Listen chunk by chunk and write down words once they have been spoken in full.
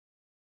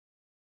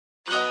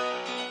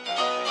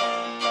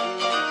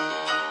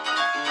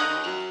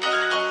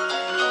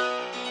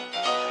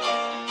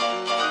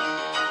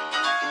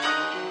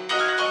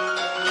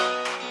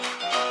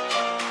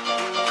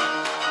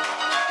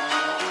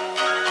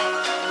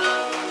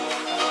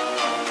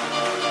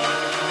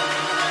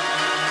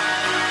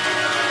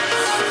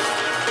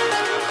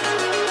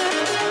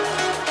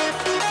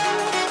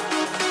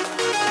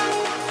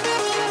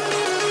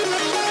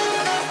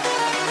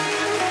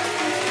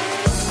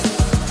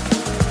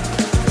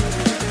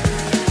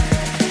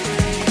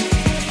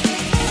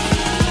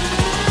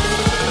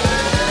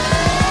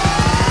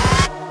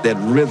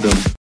that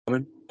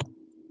rhythm.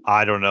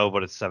 I don't know,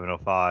 but it's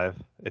 7:05.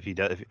 If he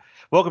does,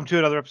 welcome to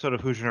another episode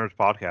of Who's Your Nerds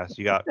podcast.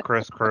 You got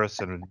Chris,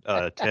 and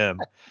Tim.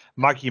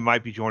 Mikey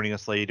might be joining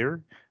us later.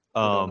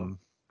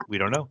 We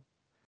don't know.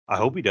 I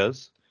hope he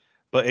does.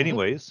 But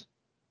anyways,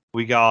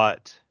 we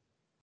got.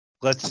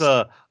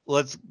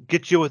 Let's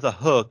get you with a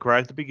hook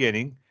right at the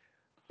beginning.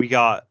 We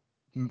got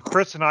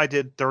Chris and I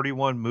did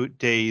 31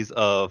 days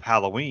of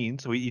Halloween,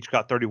 so we each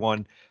got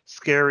 31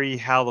 scary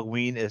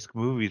Halloween-esque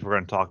movies we're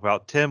going to talk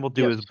about. Tim will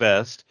do his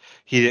best.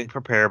 He didn't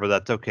prepare, but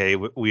that's okay.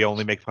 We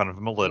only make fun of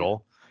him a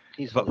little.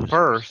 But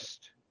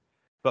first,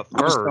 just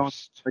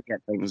don't forget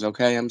things,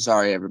 okay? I'm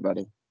sorry,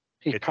 everybody.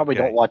 He probably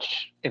don't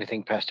watch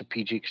anything past a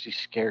PG because he's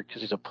scared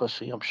because he's a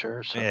pussy, I'm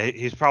sure. So. Yeah,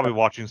 he's probably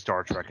watching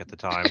Star Trek at the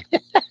time.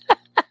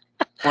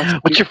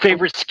 What's your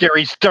favorite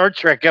scary Star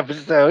Trek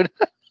episode?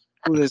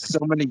 Ooh, there's so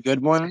many good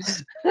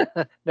ones.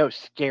 No,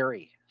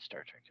 scary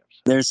Star Trek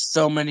episodes. There's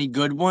so many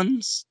good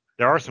ones.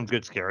 There are some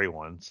good scary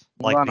ones,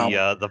 like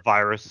the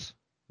virus,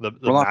 the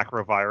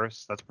macro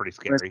virus. That's pretty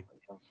scary.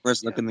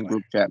 First, look in the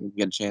group chat when you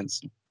get a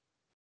chance.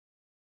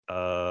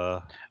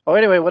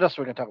 Anyway, what else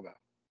are we gonna talk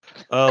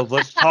about?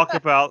 Let's talk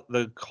about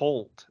the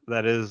cult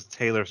that is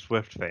Taylor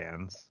Swift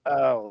fans.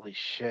 Holy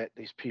shit,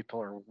 these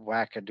people are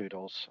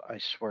wackadoodles. I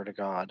swear to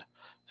God.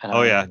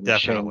 And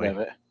Definitely. Of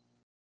it.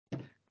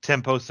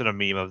 Tim posted a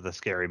meme of the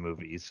scary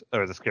movies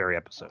or the scary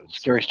episodes.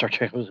 Scary Star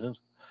Trek episodes.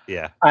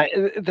 Yeah.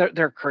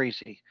 They're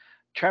crazy.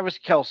 Travis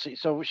Kelce.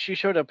 So she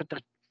showed up at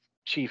the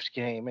Chiefs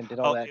game and did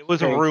all that. It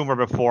was a rumor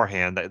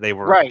beforehand that they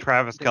were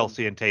Travis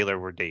Kelce and Taylor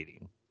were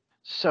dating.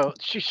 So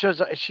she shows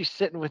up. She's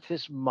sitting with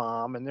his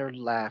mom, and they're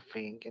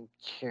laughing and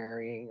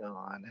carrying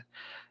on.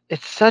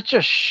 It's such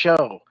a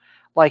show.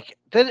 Like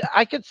then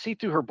I could see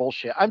through her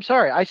bullshit. I'm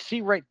sorry, I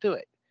see right through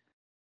it.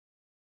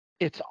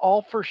 It's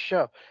all for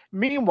show.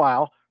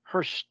 Meanwhile,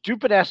 her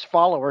stupid ass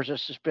followers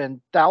has to spend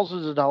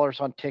thousands of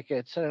dollars on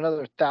tickets and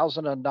another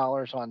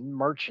 $1,000 on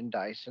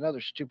merchandise and other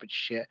stupid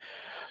shit.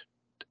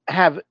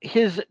 Travis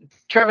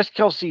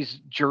Kelce's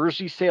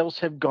jersey sales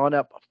have gone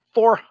up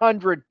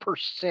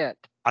 400%.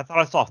 I thought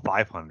I saw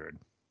 500.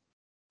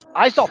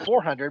 I saw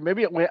 400.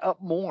 Maybe it went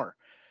up more.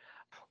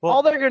 Well,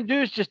 all they're going to do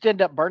is just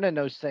end up burning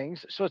those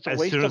things. So it's a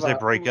waste of. As soon as they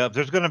break up,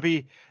 there's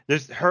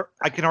her.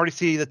 I can already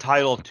see the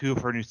title of 2 of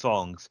her new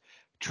songs,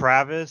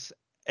 Travis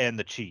and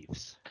the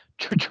Chiefs.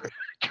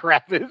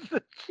 Travis.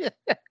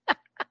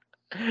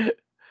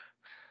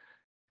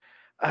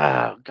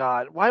 Oh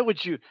God, why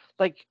would you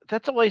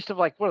that's a waste of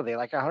what are they,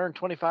 like $125,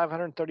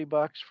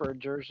 $130 for a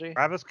jersey?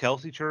 Travis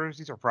Kelce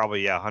jerseys are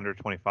probably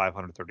 $125,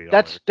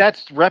 $130.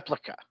 That's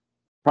replica.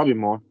 Probably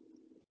more.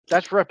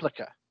 That's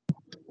replica.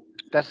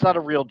 That's not a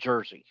real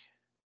jersey.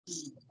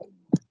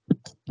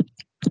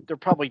 They're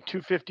probably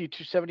 $250,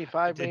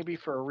 $275 maybe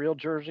for a real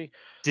jersey.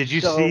 Did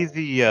you see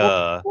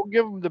the? We'll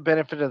give them the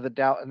benefit of the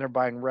doubt, and they're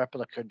buying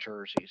replica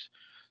jerseys,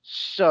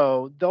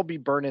 so they'll be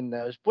burning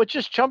those. Which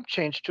is chump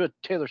change to a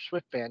Taylor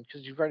Swift fan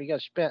because you've already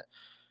got spent,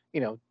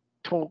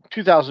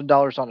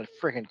 $2,000 on a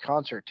freaking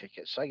concert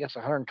ticket. So I guess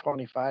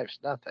 $125 is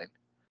nothing.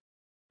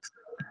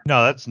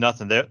 No, that's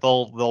nothing.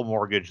 They'll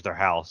mortgage their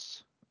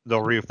house.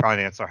 They'll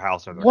refinance their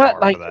house or their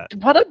car for that.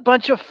 What a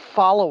bunch of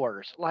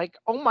followers!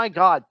 Oh my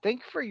God,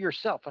 think for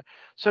yourself.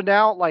 So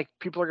now,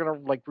 people are gonna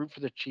root for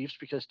the Chiefs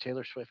because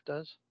Taylor Swift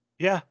does.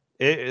 Yeah,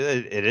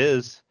 it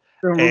is.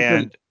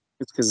 And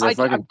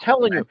I'm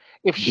telling you,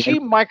 if she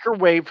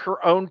microwaved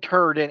her own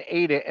turd and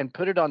ate it and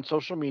put it on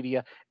social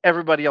media,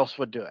 everybody else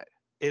would do it.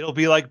 It'll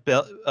be like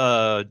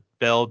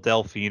Belle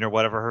Delphine or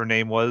whatever her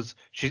name was.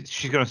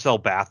 She's gonna sell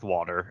bath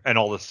water, and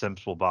all the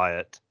simps will buy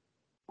it.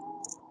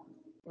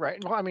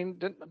 Right. Well, I mean,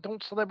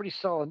 don't celebrities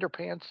sell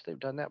underpants? They've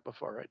done that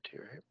before, right? Too,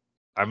 right?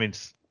 I mean,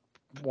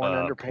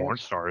 underpants. Porn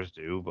stars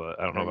do, but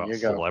I don't know about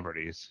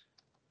celebrities.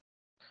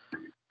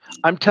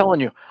 I'm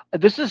telling you,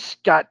 this has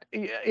got.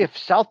 If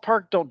South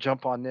Park don't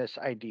jump on this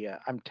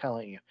idea, I'm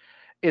telling you,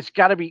 it's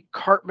got to be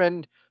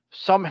Cartman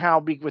somehow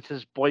be with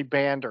his boy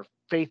band or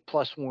Faith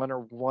Plus One or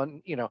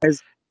one,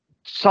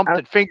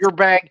 something finger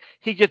bag.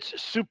 He gets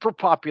super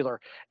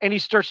popular and he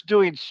starts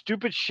doing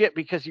stupid shit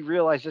because he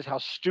realizes how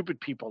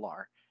stupid people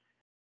are.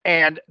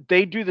 And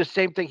they do the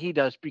same thing he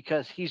does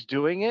because he's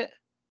doing it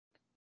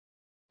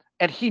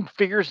and he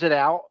figures it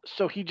out.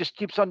 So he just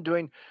keeps on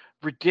doing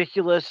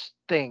ridiculous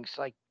things,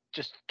 like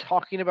just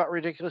talking about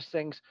ridiculous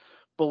things,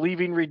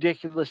 believing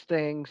ridiculous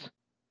things.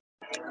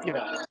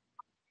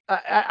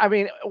 I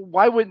mean,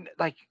 why wouldn't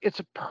it's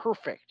a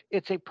perfect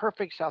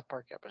South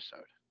Park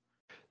episode.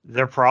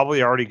 They're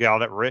probably already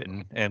got it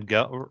written and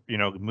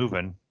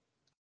moving.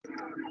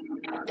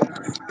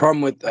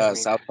 Problem with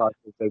South Park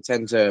is they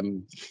tend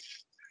to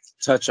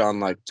touch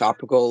on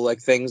topical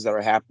things that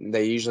are happening.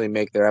 They usually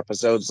make their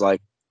episodes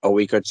a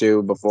week or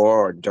two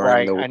before or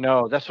during the week. I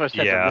know. That's what I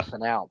said. They're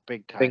missing out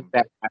big time. I think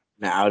that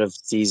out of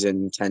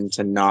season tend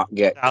to not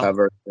get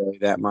covered really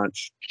that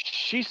much.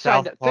 She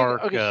signed South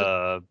Park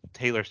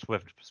Taylor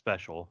Swift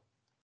special.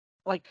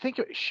 Think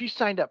of it. She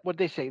signed up. What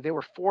did they say? There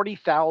were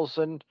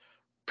 40,000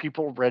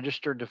 people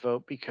registered to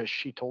vote because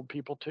she told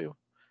people to.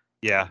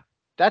 Yeah.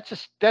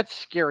 That's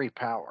scary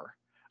power.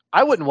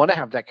 I wouldn't want to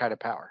have that kind of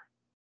power.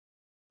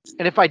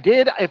 And if I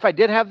did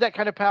have that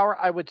kind of power,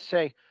 I would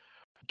say,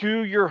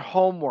 do your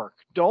homework.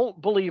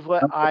 Don't believe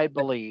what I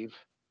believe.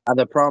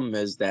 The problem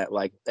is that,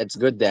 like, it's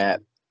good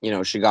that,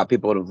 she got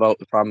people to vote.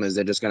 The problem is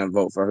they're just going to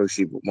vote for who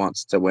she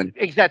wants to win.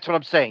 That's what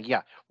I'm saying.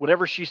 Yeah.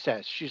 Whatever she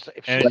says.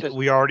 If she says,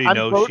 we already I'm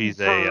know voting she's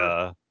for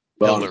a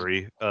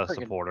Hillary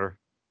supporter.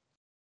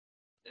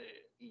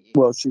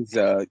 Well, she's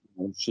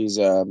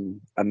a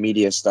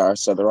media star,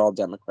 so they're all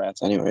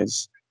Democrats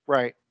anyways.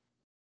 Right.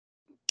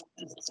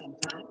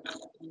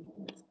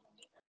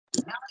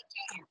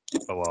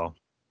 Oh well.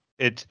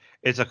 It's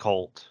a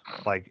cult.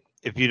 Like,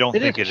 if you don't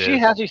think she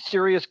has a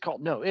serious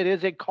cult. No, it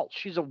is a cult.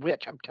 She's a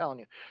witch, I'm telling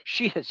you.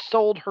 She has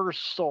sold her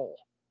soul.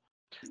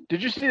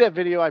 Did you see that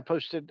video I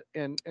posted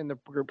in the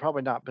group?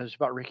 Probably not, but it's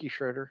about Ricky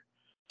Schroeder.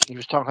 He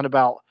was talking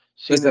about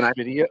seeing this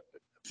video.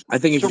 I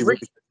think if you really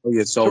sell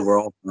your soul,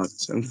 we're all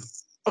nuts.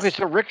 Okay,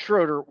 so Rick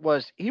Schroeder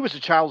was a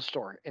child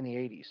star in the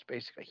 80s,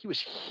 basically. He was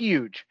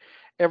huge.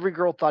 Every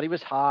girl thought he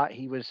was hot.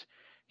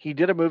 He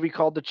did a movie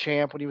called The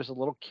Champ when he was a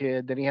little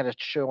kid. Then he had a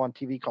show on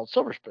TV called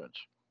Silver Spoons.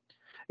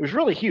 It was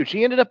really huge.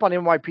 He ended up on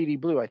NYPD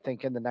Blue, I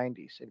think, in the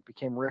 90s. It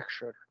became Rick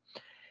Schroeder.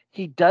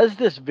 He does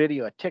this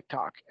video at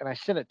TikTok, and I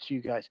sent it to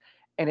you guys,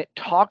 and it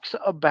talks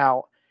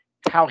about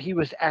how he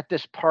was at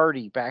this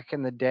party back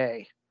in the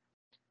day,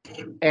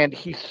 and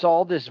he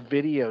saw this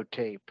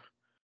videotape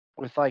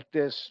with like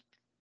this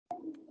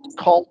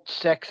cult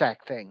sex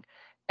act thing,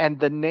 and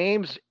the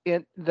names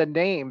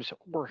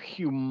were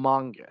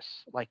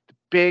humongous, like the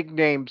big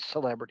name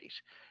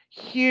celebrities,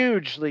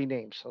 hugely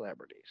named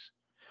celebrities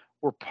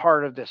were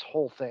part of this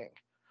whole thing.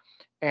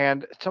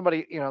 And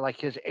somebody, like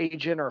his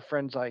agent or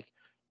friends, like,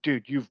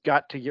 dude, you've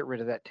got to get rid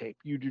of that tape.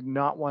 You do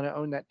not want to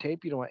own that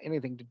tape. You don't want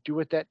anything to do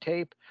with that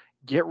tape.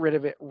 Get rid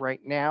of it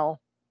right now.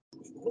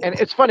 And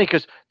it's funny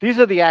because these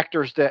are the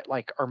actors that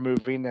like are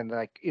moving, and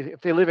like if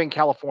they live in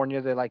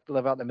California, they like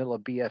live out in the middle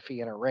of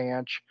BFE in a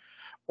ranch,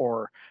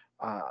 or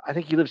I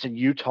think he lives in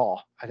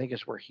Utah. I think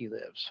is where he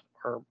lives,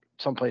 or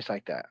someplace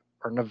like that,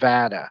 or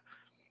Nevada.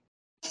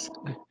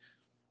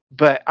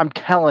 But I'm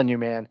telling you,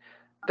 man,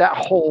 that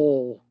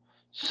whole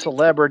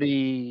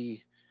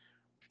celebrity,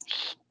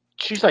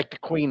 she's like the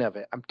queen of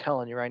it. I'm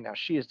telling you right now,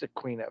 she is the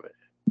queen of it.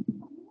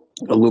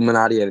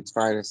 Illuminati at its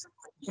finest.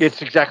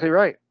 It's exactly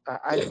right.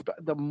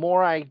 The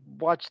more I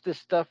watch this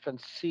stuff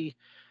and see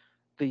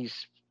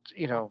these,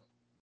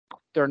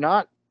 they're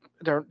not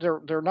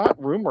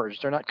rumors.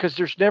 They're not, because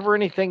there's never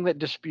anything that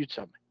disputes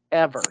them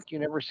ever. You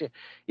never see it.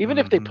 Even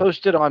if they're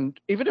posted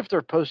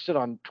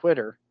on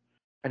Twitter.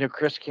 I know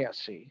Chris can't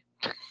see.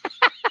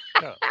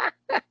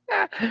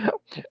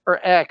 Or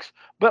X,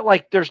 but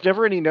like there's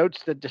never any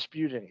notes that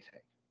dispute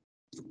anything.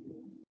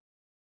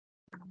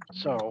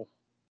 So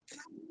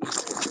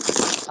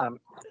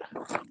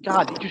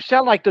God, you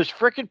sound like those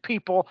frickin'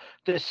 people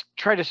that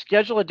try to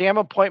schedule a damn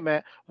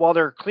appointment while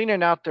they're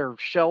cleaning out their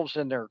shelves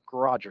in their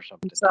garage or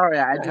something. I'm sorry,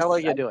 what the hell are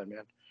you doing,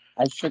 man?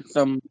 I shook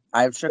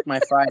my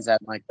fries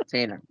out of my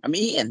container. I'm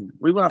eating.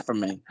 What do you want from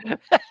me?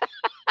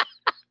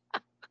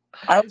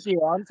 I was here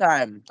on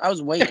time. I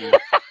was waiting.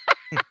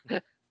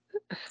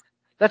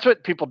 That's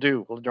what people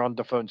do when they're on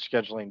the phone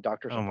scheduling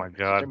doctors. Oh my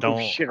God! They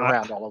move shit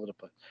around all over the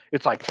place.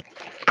 It's like,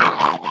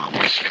 I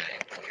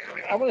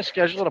want to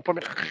schedule an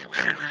appointment.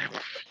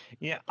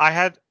 Yeah, I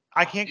had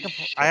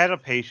a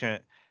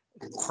patient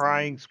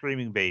crying,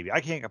 screaming baby.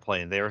 I can't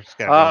complain. They were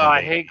scheduling.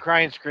 I hate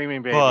crying,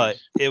 screaming babies. But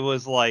it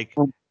was like,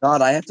 oh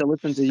God, I have to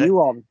listen to you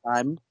all the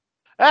time.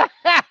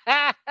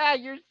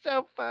 You're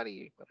so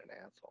funny. What an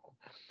asshole.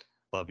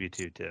 Love you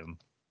too, Tim.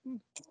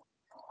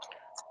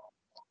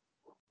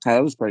 Hey,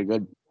 that was pretty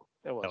good.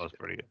 That was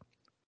pretty good.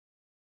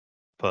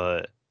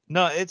 But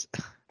no, it's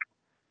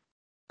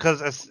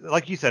because,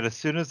 like you said, as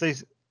soon as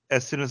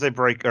they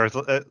break, or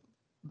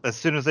as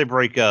soon as they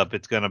break up,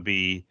 it's gonna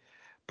be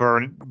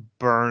burn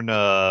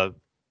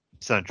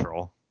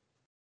Central.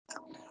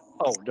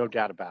 Oh, no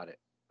doubt about it.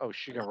 Oh,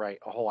 she's gonna write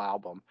a whole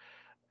album,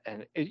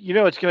 and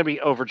it's gonna be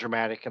over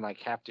dramatic, and like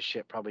half the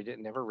shit probably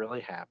never really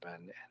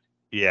happen.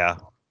 Yeah,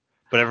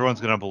 but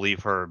everyone's gonna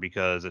believe her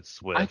because it's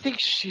Swift. I think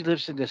she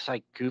lives in this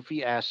like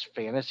goofy ass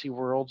fantasy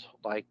world,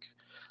 like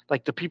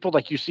the people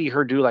like you see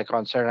her do like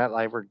on Saturday Night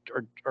Live or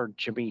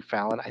Jimmy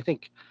Fallon. I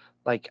think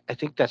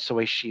that's the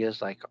way she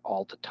is like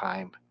all the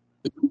time,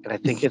 and I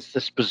think it's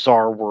this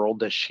bizarre world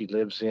that she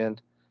lives in,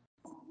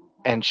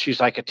 and she's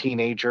like a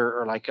teenager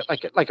or like a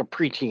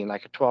preteen,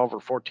 like a 12 or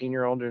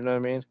 14-year-old. You know what I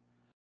mean?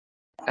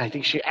 And I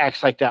think she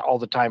acts like that all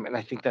the time, and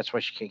I think that's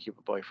why she can't keep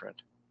a boyfriend.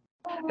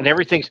 And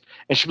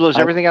she blows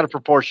everything out of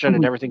proportion,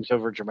 and everything's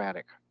over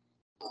dramatic.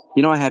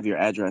 I have your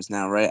address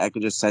now, right? I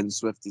could just send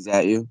Swifties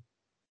at you.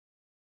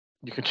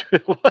 You can do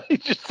what?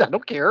 I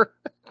don't care.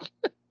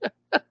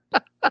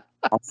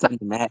 I'll send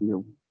them at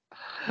you.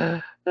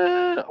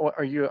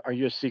 Are you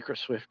a secret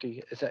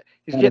Swiftie? Is that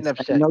he's getting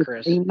upset,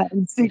 Chris? Ain't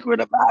nothing secret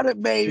about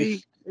it,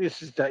 baby.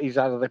 He's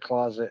out of the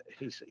closet.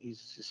 He's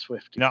a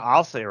Swiftie. No,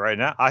 I'll say right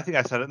now. I think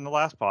I said it in the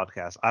last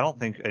podcast. I don't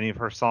think any of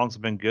her songs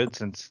have been good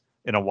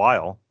in a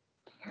while.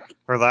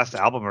 Her last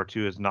album or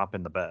two has not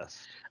been the best.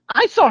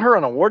 I saw her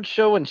on an award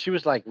show and she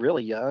was like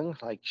really young.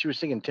 Like she was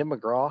singing Tim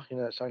McGraw. You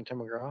know that song Tim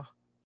McGraw?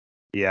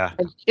 Yeah.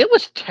 And it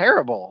was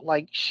terrible.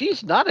 Like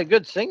she's not a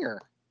good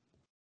singer.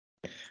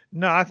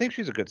 No, I think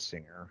she's a good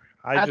singer.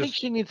 I think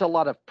she needs a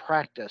lot of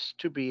practice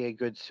to be a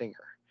good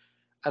singer.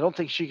 I don't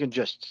think she can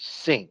just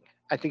sing.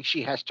 I think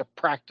she has to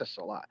practice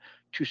a lot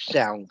to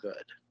sound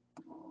good.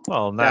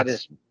 Well,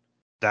 that's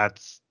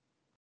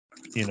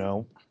you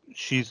know,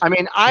 I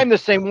mean, I'm the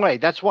same way.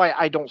 That's why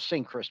I don't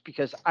sing, Chris,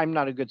 because I'm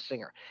not a good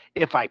singer.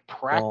 If I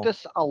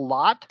practice a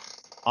lot,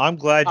 I'm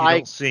glad you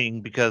don't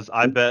sing because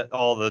I bet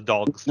all the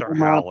dogs start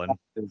howling.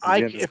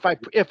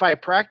 If I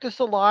practice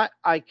a lot,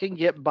 I can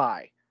get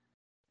by.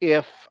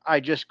 If I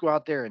just go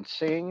out there and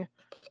sing,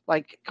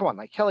 like come on,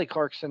 like Kelly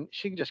Clarkson,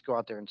 she can just go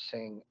out there and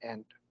sing,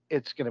 and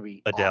it's gonna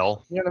be Adele.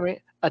 Awesome. You know what I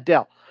mean?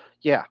 Adele,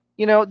 yeah.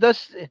 You know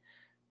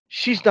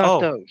she's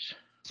not those.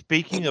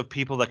 Speaking of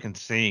people that can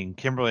sing,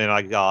 Kimberly and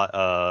I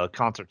got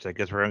concert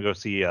tickets. We're gonna go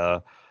see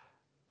Dan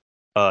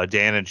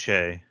and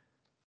Shay.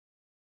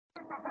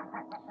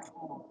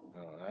 Oh,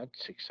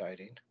 that's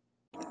exciting.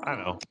 I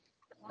know.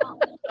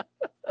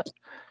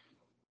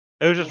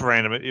 It was just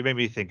random. It made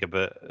me think of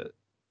it.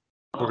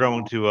 We're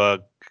going to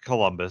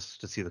Columbus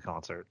to see the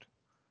concert.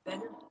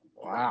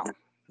 Wow.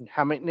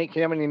 How many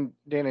Dan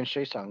and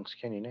Shay songs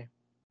can you name?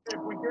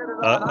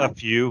 A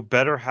few.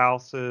 Better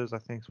Houses, I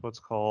think is what's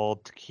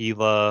called.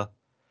 Tequila.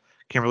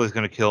 Kimberly's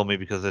gonna kill me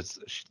because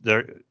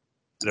they're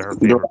her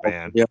favorite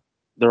band. Yeah,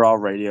 they're all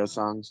radio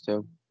songs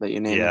too that you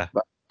name. Yeah.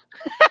 But...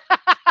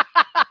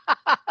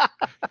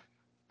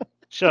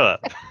 Shut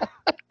up.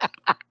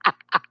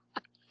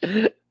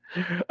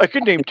 I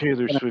could name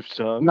Taylor Swift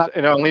songs,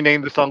 and I only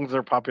name the songs that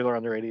are popular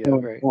on the radio.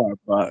 Right?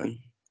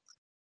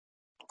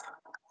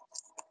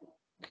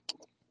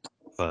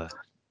 But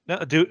no,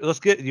 dude, you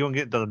want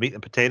to get the meat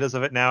and potatoes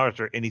of it now, or is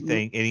there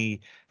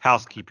any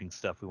housekeeping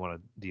stuff we want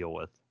to deal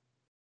with?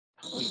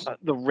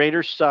 The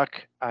Raiders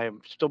suck.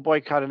 I'm still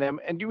boycotting them.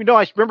 And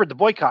I remember the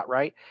boycott,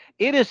 right?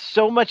 It is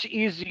so much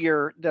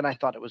easier than I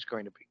thought it was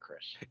going to be, Chris.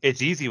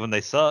 It's easy when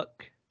they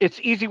suck. It's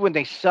easy when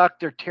they suck.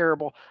 They're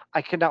terrible.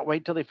 I cannot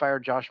wait till they fire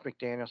Josh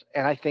McDaniels.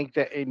 And I think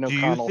that Aiden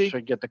O'Connell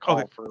should get the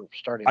call for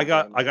starting. I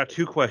got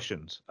two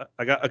questions.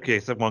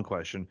 So one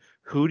question.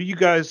 Who do you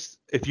guys,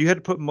 if you had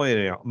to put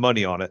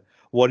money on it,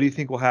 what do you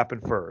think will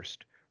happen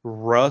first?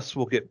 Russ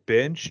will get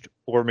benched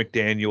or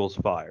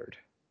McDaniels fired?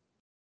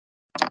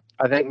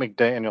 I think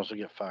McDaniels will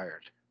get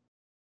fired.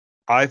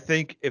 I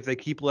think if they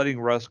keep letting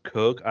Russ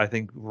cook, I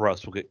think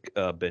Russ will get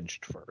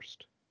benched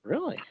first.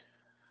 Really?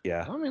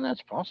 Yeah. I mean,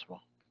 that's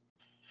possible.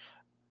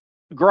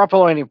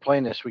 Garoppolo ain't even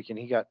playing this weekend.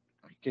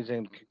 He's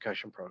in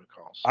concussion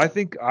protocols. I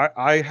think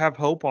I have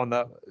hope on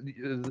that.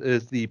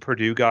 Is the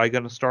Purdue guy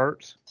going to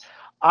start?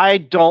 I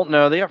don't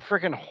know. They have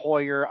freaking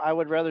Hoyer. I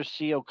would rather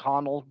see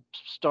O'Connell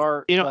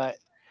start. But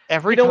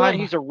every time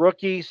he's a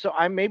rookie, so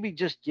I maybe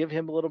just give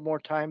him a little more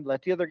time.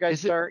 Let the other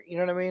guys start. You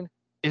know what I mean?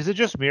 Is it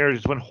just me, or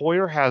is when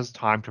Hoyer has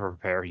time to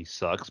prepare, he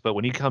sucks, but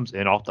when he comes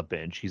in off the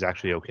bench, he's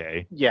actually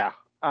okay? Yeah.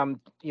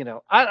 I'm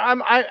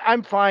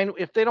fine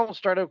if they don't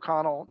start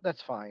O'Connell.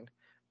 That's fine.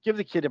 Give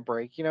the kid a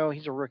break.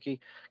 He's a rookie.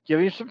 Give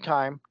him some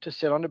time to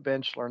sit on the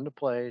bench, learn the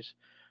plays.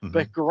 Mm-hmm.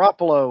 But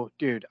Garoppolo,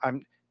 dude,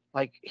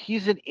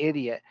 he's an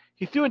idiot.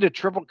 He threw into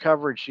triple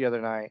coverage the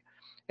other night,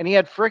 and he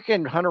had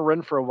freaking Hunter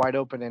Renfrow wide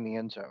open in the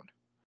end zone.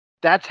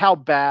 That's how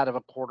bad of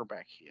a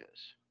quarterback he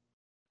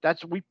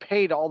is. We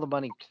paid all the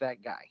money to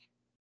that guy.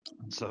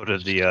 So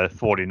did the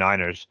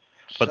 49ers,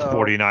 but the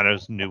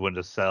 49ers knew when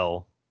to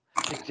sell.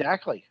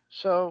 Exactly.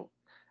 So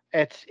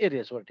it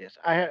is what it is.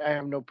 I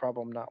have no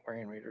problem not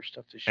wearing Raiders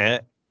stuff this year.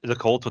 And the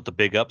Colts with the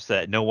big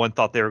upset. No one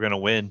thought they were going to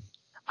win.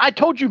 I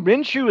told you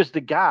Minshew is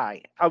the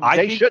guy.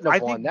 They shouldn't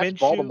have won. That's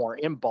Baltimore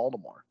in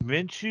Baltimore.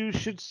 Minshew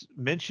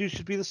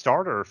should be the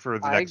starter for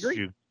the next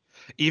few.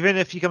 Even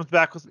if he comes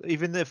back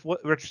if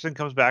Richardson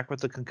comes back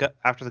with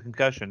after the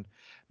concussion,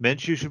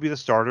 Minshew should be the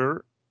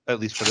starter at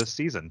least for this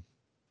season.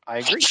 I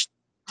agree.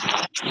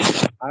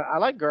 I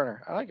like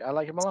Garner. I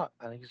like him a lot.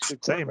 I think he's a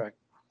good quarterback.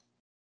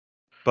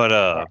 But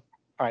all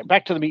right,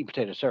 back to the meat and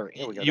potatoes. Sorry,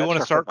 here we go. You want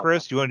to start,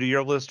 Chris? Do you want to do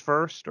your list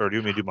first, or do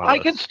you want me to do my list?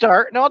 I can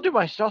start. No, I'll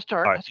start.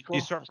 All right, that's cool.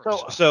 You start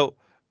first. So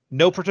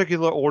no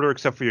particular order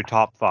except for your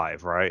top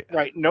 5, right?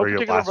 Right. No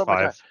particular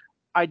order.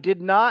 I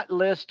did not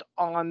list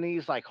on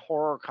these like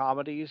horror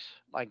comedies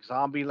like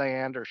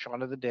Zombieland or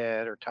Shaun of the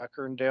Dead or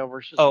Tucker and Dale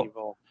versus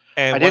Evil.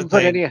 And I didn't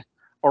put any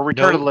or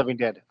Return of the Living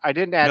Dead. I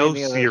didn't add any of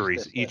those. No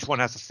series. Each one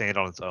has to stand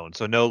on its own.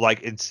 So no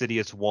like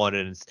Insidious 1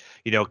 and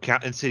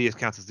Insidious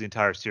counts as the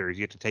entire series.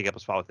 You have to take up a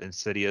spot with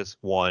Insidious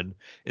 1,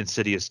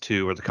 Insidious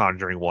 2, or The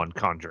Conjuring 1,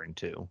 Conjuring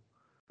 2.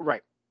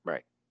 Right.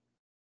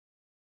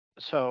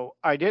 So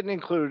I didn't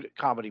include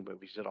comedy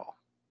movies at all.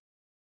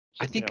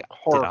 So, I think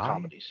horror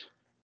comedies.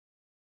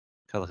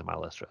 Can look at my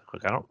list real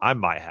quick. I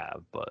might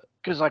have, but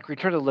because like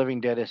Return of the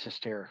Living Dead is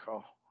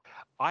hysterical.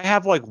 I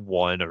have like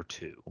 1 or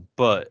 2,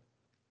 but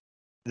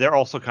they're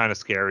also kind of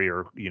scary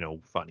or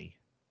funny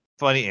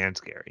and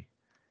scary.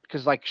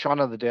 Because like Shaun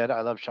of the Dead,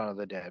 I love Shaun of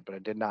the Dead, but I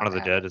did not. Shaun of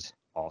the Dead is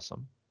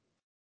awesome.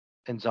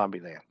 and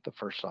Zombieland, the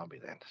first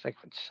Zombieland. The second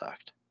one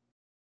sucked.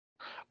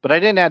 But I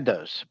didn't add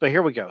those. But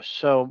here we go.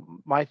 So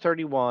my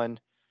 31,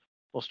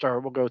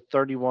 we'll go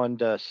 31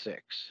 to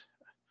 6.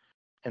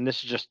 And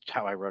this is just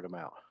how I wrote them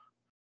out.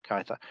 How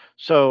I thought.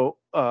 So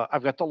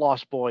I've got The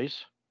Lost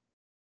Boys.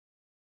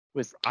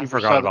 I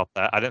forgot about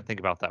that. I didn't think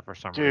about that for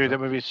some reason. Dude, that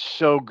movie is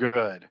so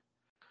good.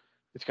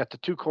 It's got the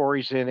two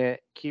Coreys in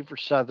it. Kiefer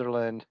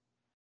Sutherland.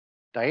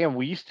 Diane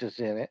Wiest is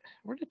in it.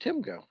 Where did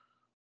Tim go?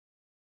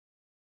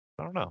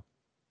 I don't know.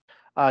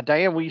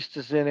 Diane Wiest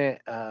is in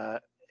it.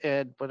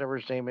 Ed, whatever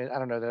his name is. I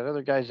don't know. That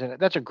other guy's in it.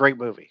 That's a great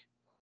movie.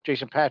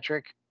 Jason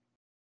Patrick.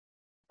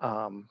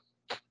 But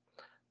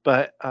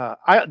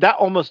that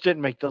almost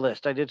didn't make the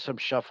list. I did some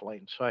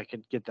shuffling so I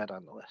could get that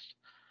on the list.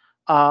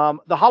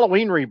 The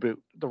Halloween reboot,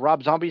 the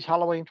Rob Zombie's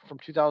Halloween from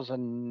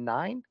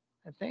 2009,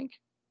 I think.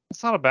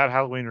 It's not a bad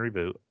Halloween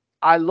reboot.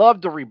 I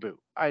love the reboot.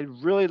 I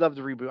really love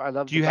the reboot. I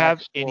love. Do you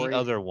have any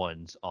other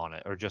ones on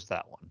it, or just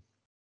that one?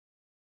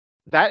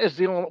 That is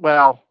the only.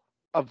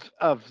 Of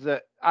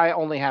the, I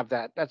only have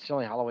that. That's the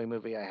only Halloween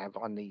movie I have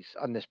on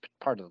this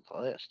part of the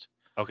list.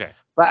 Okay.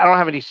 But I don't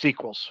have any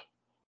sequels.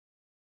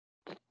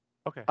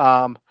 Okay.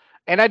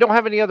 And I don't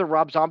have any other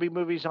Rob Zombie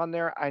movies on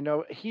there. I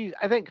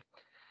think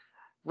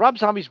Rob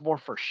Zombie's more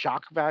for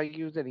shock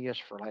value than he is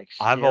for like.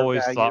 I've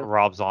always thought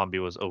Rob Zombie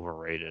was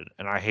overrated,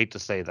 and I hate to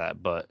say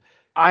that, but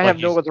I have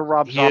no other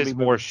Rob Zombie. He is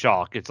more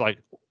shock. It's like,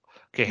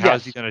 okay, how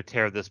is he going to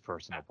tear this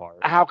person apart?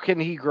 How can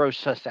he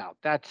gross us out?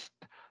 That's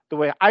the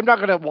way. I'm not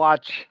going to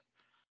rewatch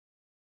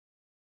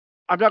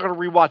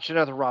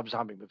another Rob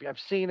Zombie movie. I've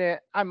seen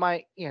it. I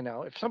might,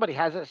 if somebody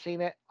hasn't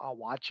seen it, I'll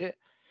watch it.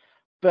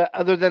 But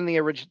other than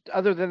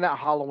that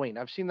Halloween,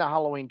 I've seen that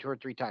Halloween 2 or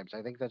 3 times.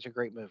 I think that's a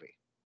great movie.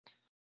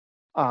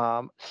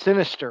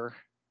 Sinister,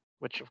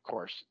 which of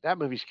course that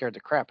movie scared the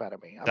crap out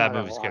of me. That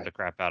movie scared the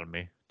crap out of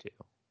me too.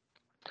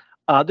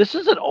 This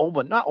is an old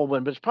one, not old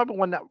one, but it's probably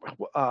one that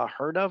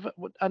heard of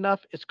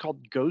enough. It's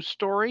called Ghost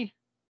Story.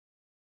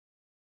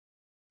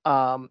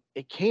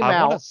 It came out.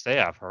 I want to say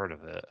I've heard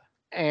of it.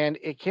 And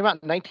it came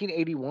out in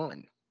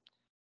 1981.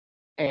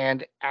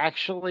 And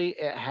actually,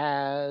 it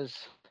has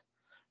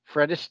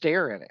Fred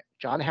Astaire in it,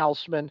 John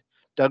Houseman,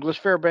 Douglas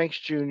Fairbanks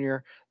Jr.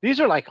 These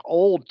are like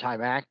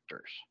old-time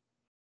actors.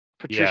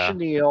 Patricia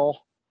Neal.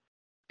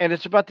 And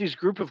it's about these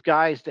group of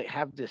guys that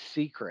have this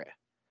secret.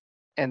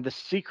 And the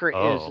secret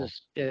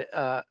is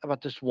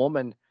about this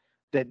woman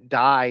that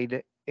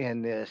died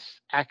in this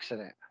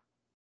accident.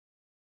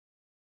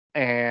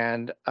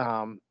 And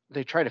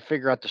they try to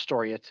figure out the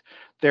story.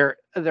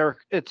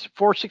 It's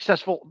 4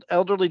 successful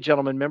elderly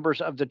gentlemen,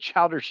 members of the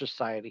Chowder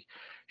Society,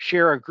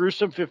 share a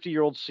gruesome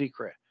 50-year-old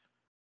secret.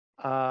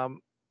 But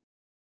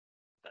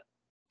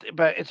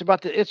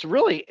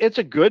it's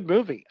a good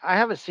movie. I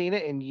haven't seen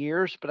it in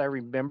years, but I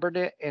remembered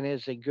it, and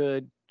it's a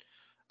good.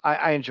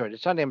 I enjoyed it.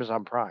 It's on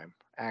Amazon Prime,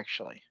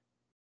 actually,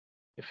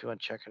 if you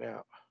want to check it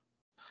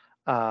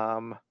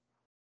out.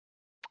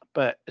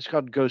 But it's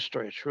called Ghost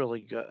Story. It's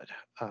really good.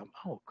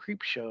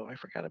 Creep Show. I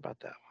forgot about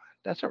that one.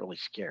 That's not really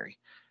scary.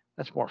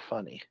 That's more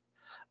funny.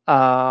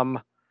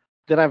 Then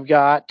I've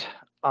got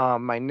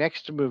my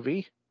next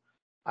movie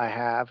I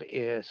have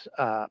is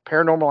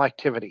Paranormal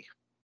Activity.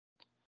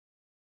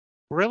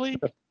 Really?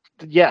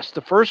 Yes,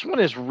 the first one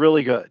is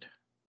really good.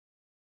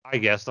 I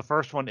guess the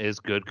first one is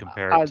good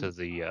compared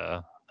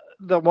to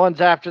the ones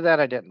after that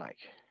I didn't like.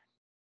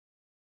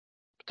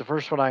 But the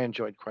first one I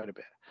enjoyed quite a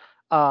bit.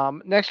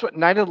 Next one,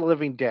 Night of the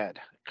Living Dead,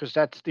 because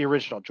that's the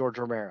original George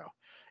Romero.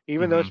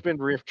 Even though it's been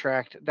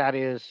riff-tracked,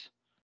 it's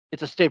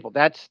a staple.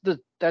 That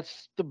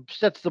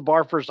sets the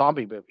bar for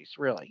zombie movies,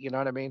 really. You know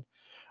what I mean?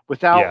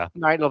 Without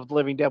Night of the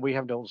Living Dead, we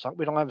don't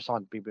have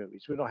zombie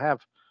movies. We don't have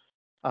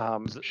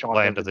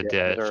Land of the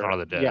Dead, Shaun of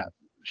the Dead. Yeah,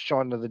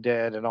 Shaun of the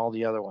Dead and all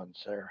the other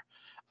ones there.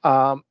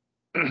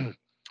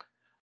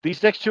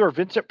 These next 2 are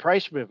Vincent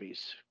Price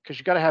movies, because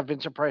you got to have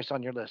Vincent Price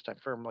on your list, I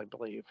firmly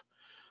believe.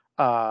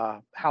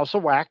 House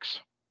of Wax,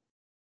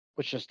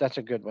 that's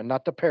a good one,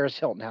 not the Paris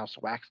Hilton House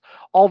of Wax.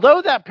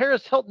 Although that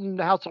Paris Hilton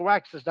House of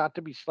Wax is not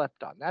to be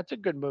slept on. That's a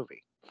good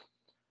movie.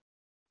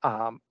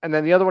 And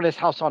then the other one is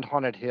House on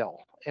Haunted Hill.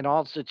 In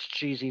all its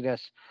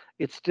cheesiness,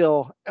 it's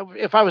still,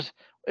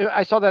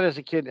 I saw that as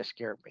a kid and it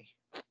scared me.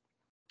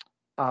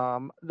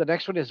 The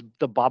next one is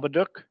The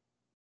Babadook.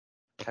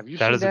 Have you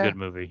seen that? That is a good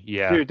movie.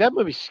 Yeah. Dude, that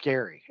movie's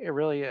scary. It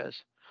really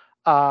is.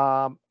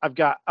 I've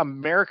got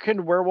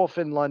American Werewolf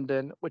in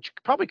London, which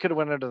probably could have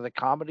went under the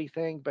comedy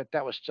thing, but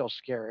that was still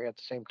scary at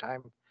the same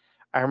time.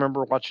 I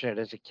remember watching it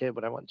as a kid,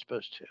 but I wasn't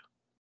supposed to.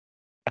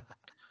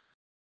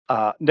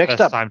 Next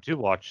Best up, time to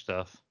watch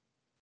stuff.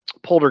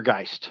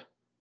 Poltergeist.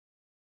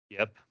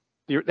 Yep.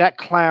 That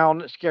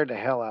clown scared the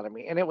hell out of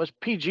me, and it was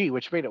PG,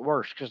 which made it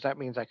worse because that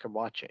means I could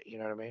watch it. You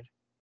know what I mean?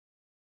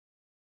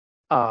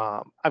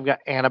 I've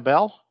got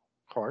Annabelle,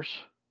 of course.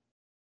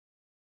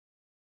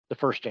 The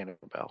first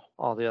Annabelle.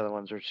 All the other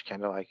ones are just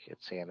kind of like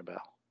it's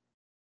Annabelle.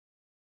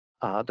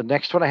 The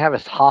next one I have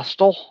is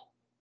Hostel.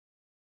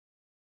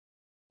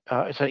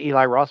 It's an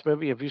Eli Roth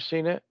movie. Have you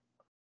seen it?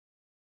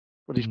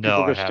 Where these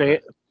people go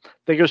stay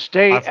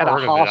at a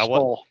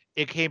hostel.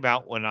 It came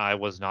out when I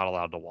was not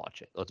allowed to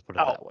watch it. Let's put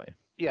it Oh, that way.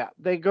 yeah.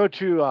 They go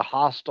to a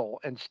hostel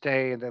and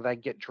stay, and then they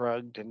get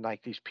drugged, and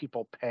like these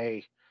people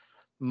pay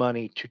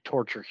money to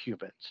torture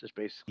humans. Is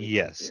basically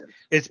what it Yes, is.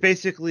 it's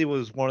basically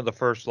was one of the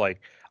first,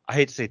 like, I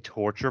hate to say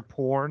torture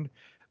porn,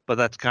 but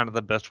that's kind of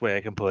the best way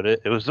I can put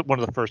it. It was one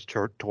of the first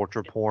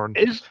torture porn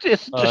It's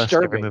scary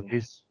disturbing.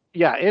 movies.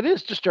 Yeah, it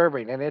is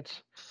disturbing, and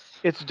it's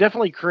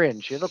definitely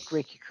cringe. It'll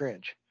make you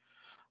cringe.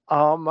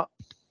 Um,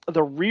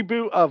 the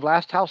reboot of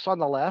Last House on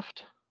the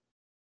Left.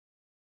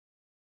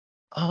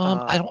 I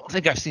Uh, don't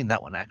think I've seen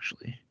that one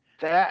actually.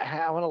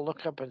 I want to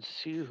look up and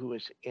see who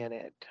is in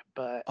it,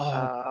 but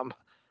Oh,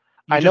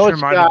 you I know just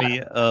it's reminded got me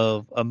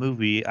of a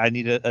movie. I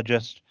need to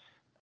adjust.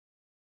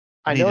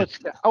 I I need know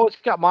to.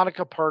 it's got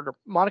Monica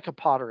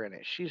Potter in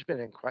it. She's been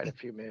in quite a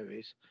few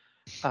movies.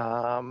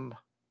 Um,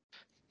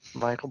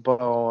 Michael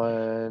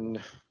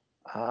Bowen,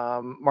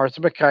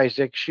 Martha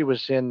McIsaac. She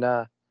was in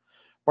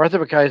Martha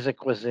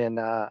McIsaac was in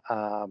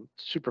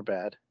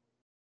Superbad.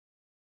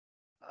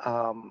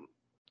 Um,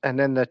 and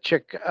then the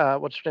chick,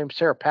 what's her name?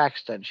 Sarah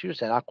Paxton. She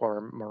was in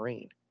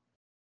Aquamarine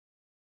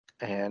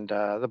and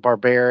The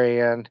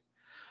Barbarian.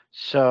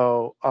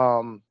 So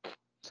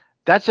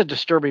that's a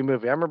disturbing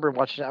movie. I remember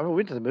watching. I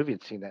went to the movie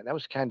and seen that. That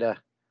was kind of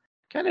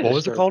What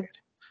was it disturbing. called?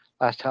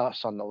 Last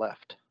House on the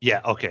Left.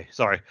 Yeah. Okay.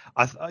 Sorry.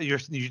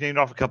 You named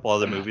off a couple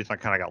other movies. And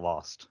I kind of got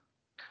lost.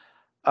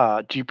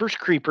 Jeepers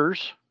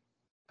Creepers,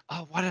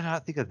 Oh, why did I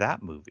not think of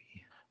that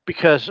movie?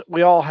 because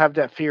we all have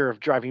that fear of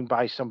driving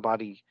by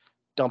somebody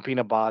dumping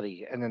a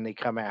body and then they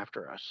come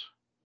after us.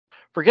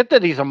 Forget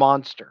that he's a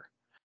monster.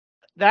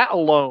 That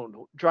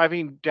alone,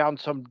 driving down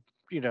some,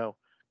 you know,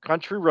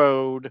 country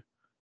road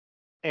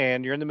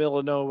and you're in the middle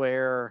of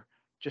nowhere,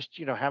 just,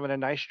 having a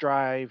nice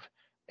drive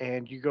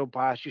and you go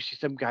past, you see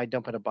some guy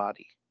dumping a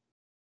body.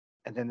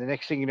 And then the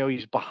next thing you know,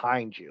 he's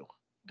behind you.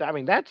 I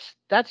mean, that's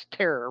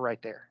terror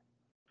right there.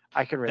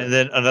 I can And relate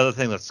then to. another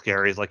thing that's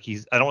scary is like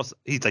he's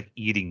like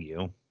eating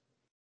you,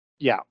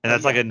 Yeah. and Oh,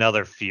 that's like yeah.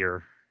 another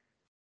fear.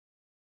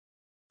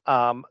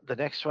 The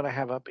next one I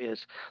have up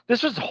is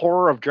this was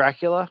Horror of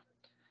Dracula,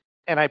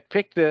 and I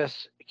picked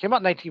this. It came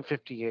out in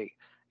 1958.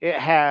 It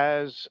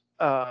has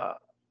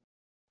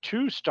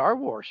two Star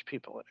Wars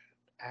people in it.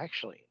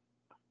 Actually,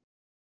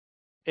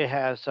 it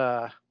has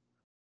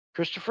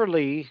Christopher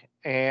Lee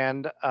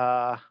and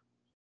uh,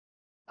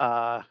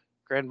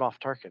 Grand Moff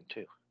Tarkin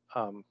too.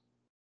 Um,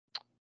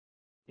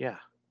 yeah.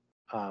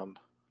 Um,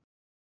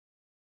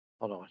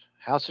 hold on.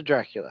 House of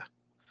Dracula.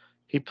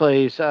 He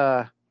plays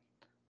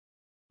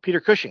Peter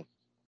Cushing.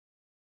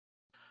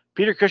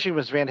 Peter Cushing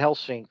was Van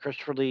Helsing.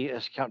 Christopher Lee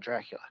is Count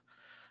Dracula.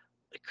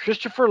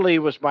 Christopher Lee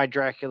was my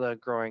Dracula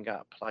growing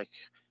up. Like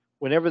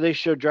whenever they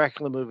showed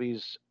Dracula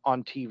movies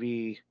on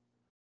TV,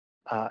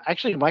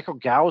 actually Michael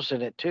Gow's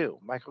in it too.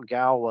 Michael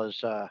Gow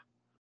was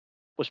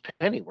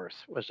Pennyworth,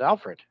 was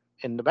Alfred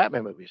in the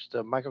Batman movies,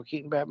 the Michael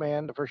Keaton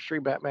Batman, the first three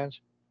Batmans,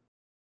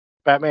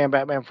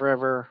 Batman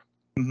Forever,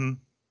 Mm-hmm.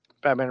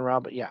 Batman and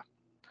Robin. Yeah,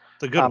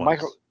 The good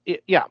Michael. ones.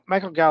 Yeah,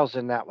 Michael Gow's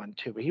in that one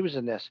too, but he was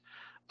in this.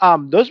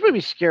 Those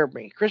movies scared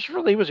me.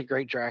 Christopher Lee was a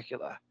great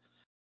Dracula.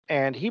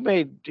 And he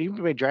made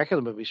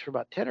Dracula movies for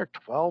about 10 or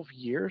 12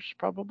 years,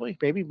 probably,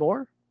 maybe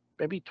more,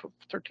 maybe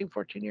 13,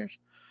 14 years.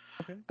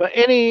 Okay. But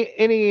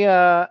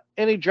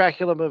any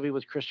Dracula movie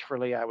with Christopher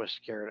Lee, I was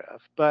scared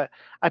of. But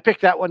I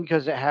picked that one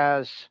because it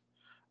has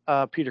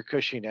Peter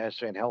Cushing as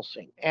Van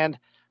Helsing, and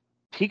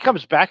he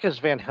comes back as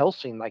Van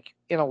Helsing like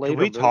in a Can later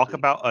we talk movie.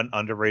 about an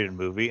underrated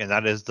movie, and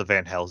that is the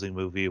Van Helsing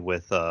movie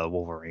with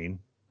Wolverine?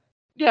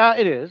 Yeah,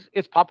 it is.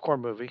 It's popcorn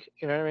movie.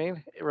 You know what I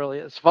mean? It really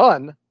is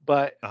fun,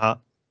 but Uh huh.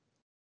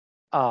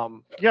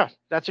 yeah,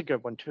 that's a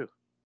good one too.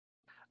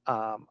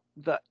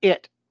 The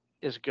It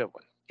is a good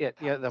one. Yeah,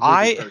 the movie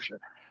I version.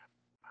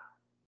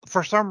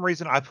 For some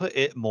reason I put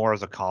it more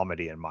as a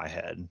comedy in my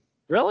head.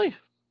 Really?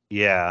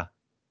 Yeah.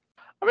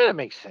 I mean, that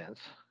makes sense.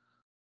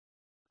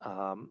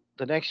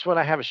 The next one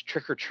I have is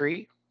Trick or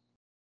Treat.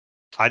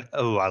 I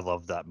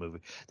love that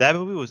movie. That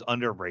movie was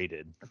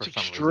underrated It's for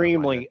some reason in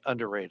my head. extremely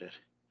underrated.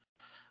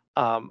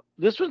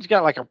 This one's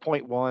got like a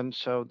point one,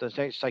 so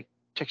it's like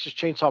Texas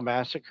Chainsaw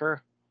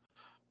Massacre,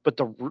 but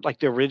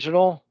the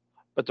original,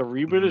 but the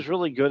reboot Mhm. is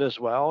really good as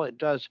well. It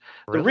does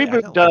the Really, I reboot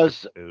didn't like the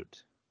does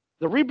reboot.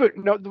 the reboot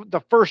no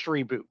the first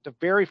reboot, the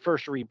very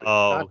first reboot,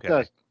 Oh, not the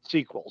okay.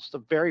 sequels. The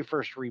very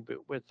first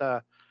reboot with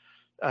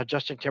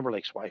Justin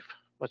Timberlake's wife.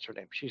 What's her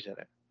name? She's in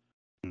it.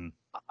 Hmm.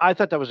 I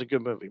thought that was a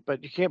good movie,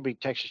 but you can't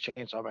beat Texas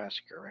Chainsaw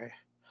Massacre,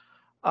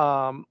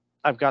 right?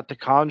 I've got The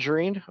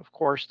Conjuring, of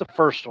course, the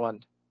first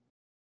one.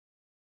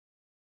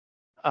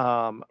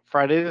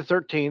 Friday the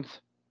 13th,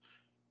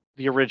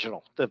 the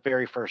original, the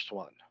very first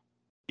one.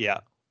 Yeah.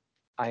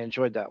 I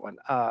enjoyed that one.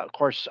 Of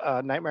course,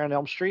 Nightmare on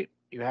Elm Street.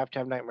 You have to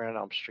have Nightmare on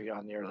Elm Street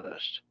on your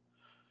list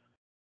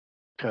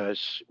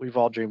because we've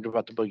all dreamed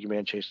about the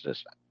boogeyman chasing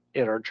us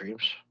in our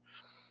dreams,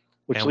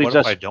 which And what leads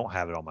if I us. don't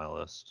have it on my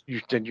list?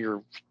 You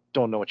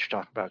don't know what you're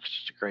talking about because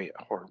it's a great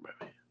horror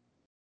movie.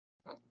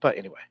 But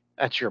anyway,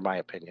 that's my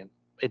opinion.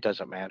 It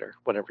doesn't matter.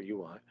 Whatever you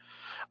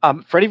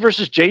want. Freddy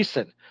versus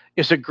Jason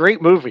is a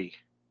great movie.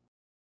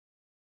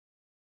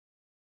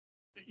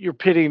 you're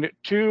pitting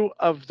two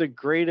of the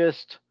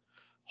greatest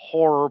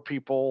horror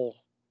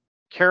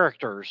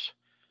characters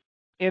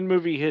in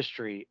movie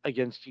history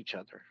against each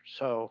other.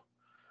 So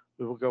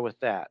we will go with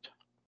that.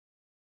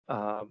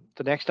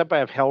 The next up, I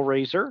have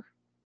Hellraiser.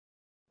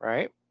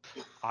 Right?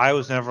 I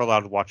was never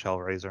allowed to watch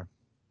Hellraiser.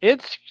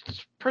 It's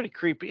pretty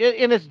creepy.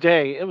 In its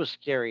day, it was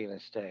scary in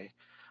its day.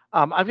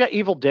 I've got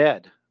Evil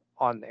Dead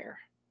on there.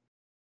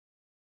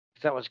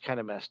 That was kind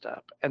of messed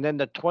up. And then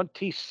the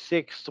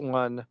 26th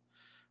one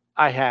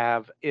I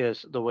have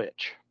is The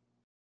Witch.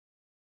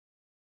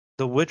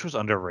 The Witch was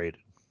underrated.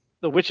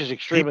 The Witch is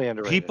extremely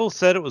underrated. People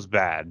said it was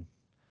bad,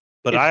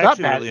 but it's I not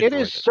actually bad. really It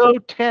enjoyed is so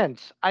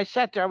tense. I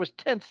sat there. I was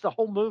tense the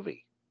whole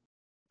movie.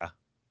 Yeah.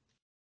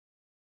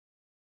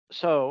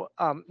 So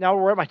now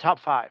we're at my top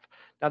 5.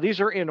 Now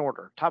these are in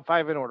order. Top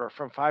 5 in order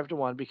from 5 to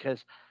 1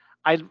 because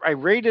I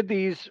rated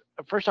these.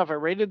 First off, I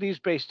rated these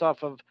based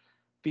off of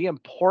the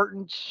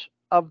importance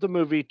of the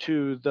movie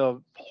to the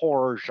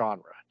horror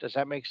genre. Does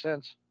that make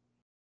sense?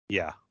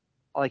 Yeah.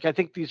 Like I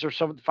think these are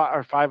some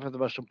are 5 of the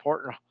most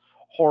important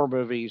horror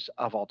movies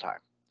of all time.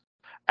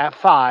 At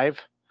 5,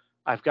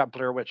 I've got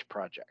Blair Witch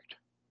Project.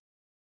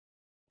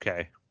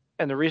 Okay.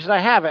 And the reason I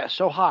have it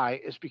so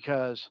high is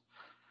because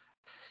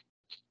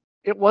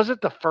it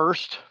wasn't the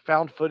first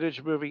found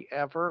footage movie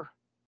ever,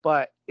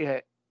 but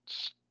it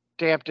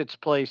stamped its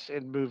place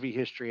in movie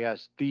history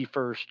as the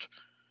first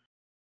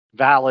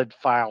valid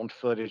found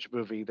footage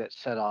movie that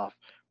set off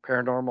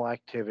Paranormal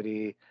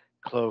Activity,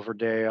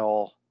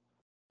 Cloverdale,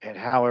 and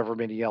however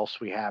many else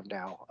we have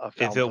now.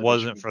 If it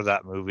wasn't for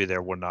that movie,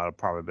 there would not have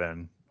probably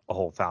been a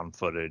whole found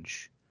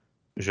footage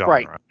genre.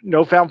 Right.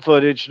 No found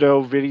footage,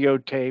 no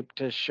videotape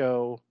to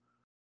show,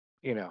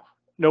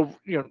 no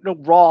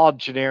raw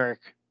generic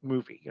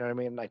movie. You know what I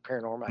mean? Like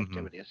Paranormal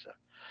Activity and stuff.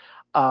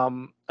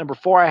 Number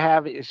 4 I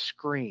have is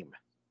Scream.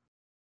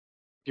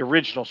 The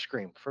original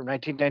Scream from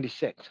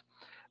 1996.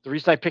 The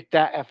reason I picked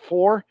that at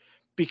 4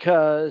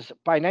 because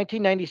by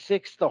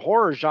 1996 the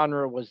horror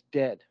genre was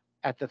dead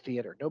at the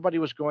theater. Nobody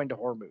was going to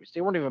horror movies.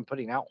 They weren't even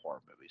putting out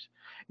horror movies.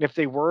 And if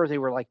they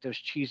were like those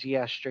cheesy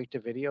ass straight to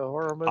video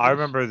horror movies. I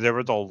remember there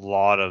was a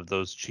lot of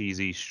those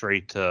cheesy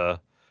straight to.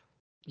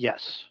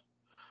 Yes.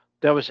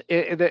 There was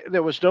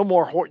no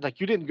more horror. Like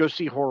you didn't go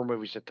see horror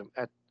movies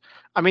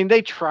I mean,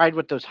 they tried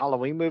with those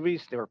Halloween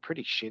movies. They were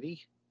pretty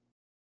shitty.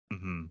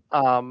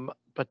 Mm-hmm.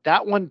 But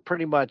that one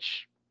pretty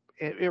much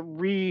ignited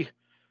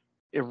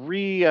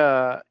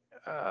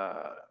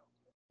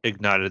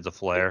the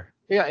flare.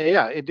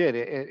 Yeah, it did.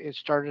 It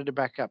started to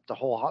back up. The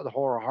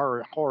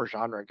horror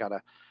genre got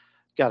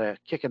a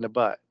kick in the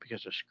butt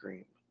because of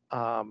Scream.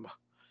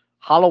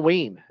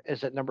 Halloween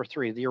is at number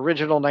 3, the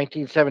original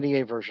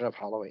 1978 version of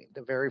Halloween,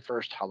 the very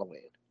first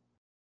Halloween.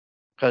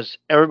 Because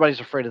everybody's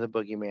afraid of the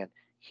boogeyman.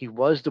 He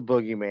was the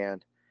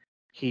boogeyman.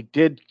 He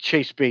did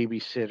chase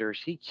babysitters.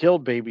 He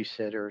killed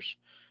babysitters.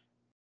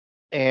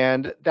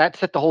 And that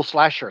set the whole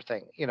slasher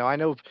thing. I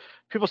know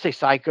people say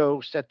Psycho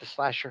set the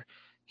slasher.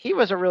 He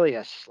wasn't really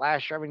a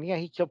slasher. I mean, yeah,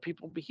 he killed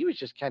people, but he was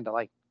just kind of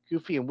like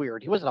goofy and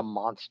weird. He wasn't a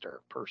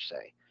monster per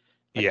se.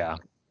 Yeah.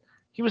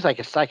 He was like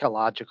a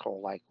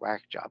psychological like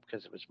whack job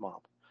because of his mom.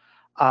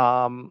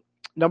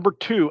 Number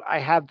 2, I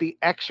have The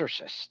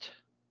Exorcist.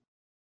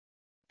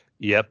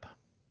 Yep.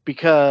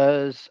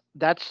 Because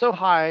that's so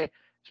high.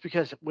 It's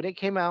because when it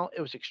came out,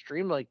 it was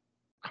extremely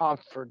I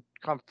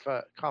can't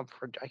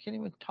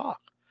even talk.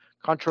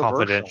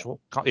 Controversial.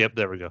 Yep,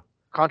 there we go.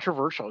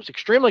 Controversial. It's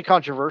extremely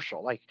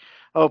controversial. Like,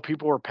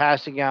 people were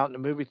passing out in the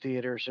movie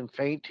theaters and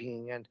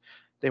fainting, and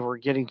they were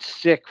getting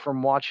sick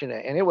from watching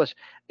it. And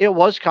it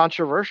was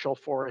controversial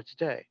for its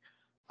day.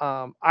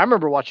 I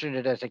remember watching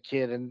it as a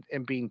kid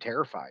and being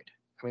terrified.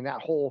 I mean,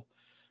 that whole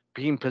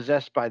being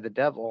possessed by the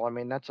devil, I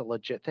mean, that's a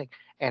legit thing.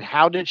 And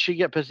how did she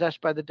get possessed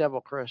by the devil,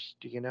 Chris?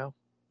 Do you know?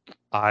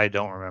 I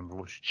don't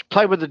remember. She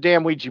played with the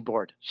damn Ouija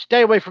board.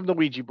 Stay away from the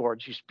Ouija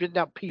board. She's spitting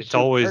out pea soup. It's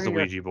always the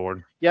Ouija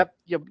board. Yep.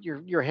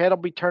 Your head will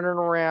be turning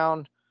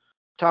around,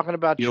 talking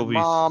about your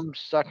mom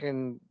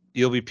sucking.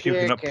 You'll be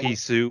puking up pea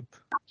soup.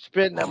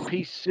 Spitting up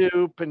pea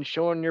soup and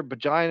showing your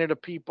vagina to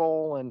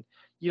people, and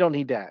you don't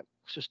need that.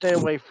 So stay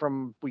away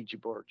from Ouija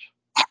boards.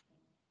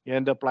 You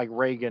end up like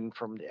Reagan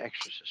from The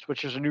Exorcist,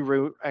 which is a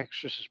new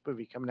Exorcist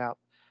movie coming out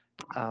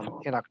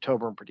in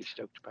October. I'm pretty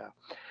stoked about.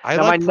 I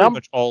like pretty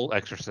much all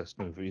Exorcist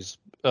movies.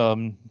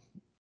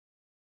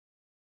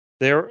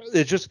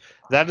 It's just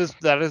that is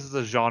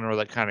the genre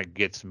that kind of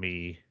gets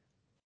me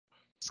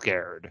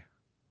scared.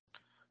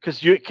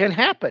 Because it can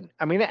happen.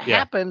 I mean, it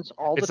happens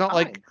all the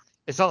time.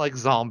 It's not like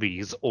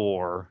zombies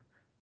or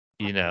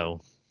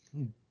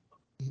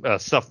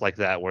stuff like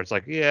that where it's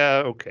like,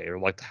 yeah, okay, or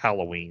like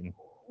Halloween.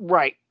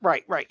 Right.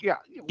 Yeah.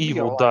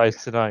 Evil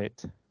dies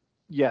tonight.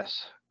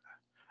 Yes.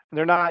 And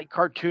they're not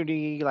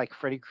cartoony like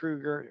Freddy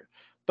Krueger,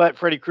 but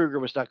Freddy Krueger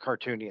was not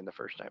cartoony in the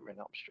first Nightmare on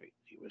Elm Street.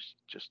 He was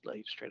just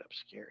like straight up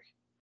scary.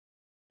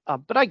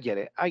 But I get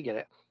it.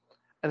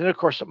 And then, of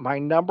course, my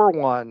number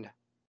 1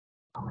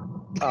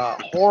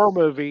 horror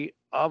movie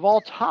of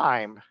all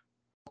time,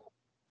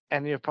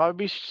 and you'll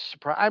probably be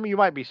surprised. I mean, you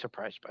might be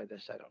surprised by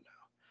this. I don't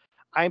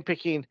know. I'm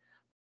picking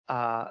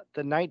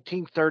the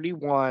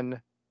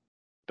 1931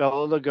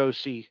 Bela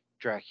Lugosi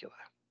Dracula.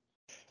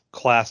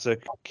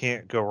 Classic.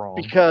 Can't go wrong.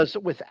 Because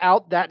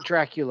without that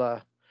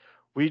Dracula,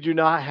 we do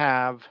not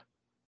have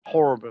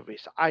horror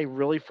movies. I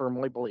really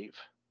firmly believe.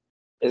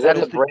 Is that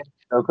the Bram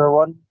Stoker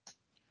one?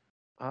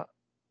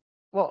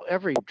 Well,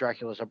 every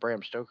Dracula is a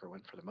Bram Stoker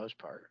one for the most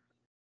part.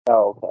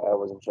 Oh, okay. I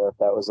wasn't sure if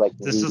that was like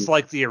This is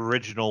like the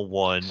original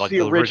one, like the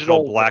the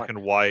original black one.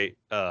 and white.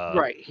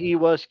 Right. He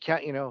was,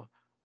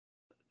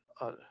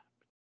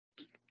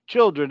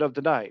 children of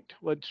the night.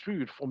 What's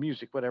beautiful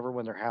music, whatever,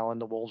 when they're howling,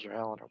 the wolves are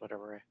howling or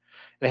whatever. And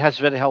it has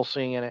Van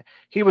Helsing in it.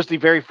 He was the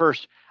very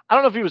first. I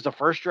don't know if he was the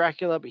first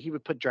Dracula, but he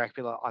would put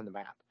Dracula on the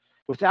map.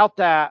 Without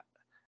that,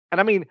 and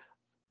I mean,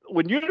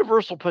 when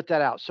Universal put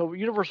that out, so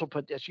Universal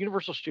put this,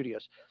 Universal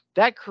Studios,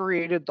 that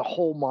created the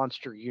whole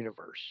monster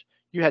universe.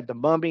 You had the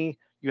Mummy,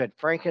 you had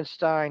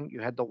Frankenstein,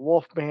 you had the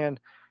Wolfman,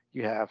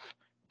 you have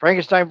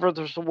Frankenstein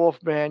versus the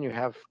Wolfman, you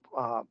have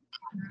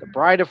the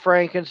Bride of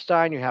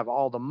Frankenstein, you have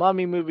all the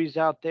Mummy movies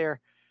out there.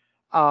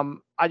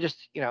 I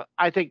just,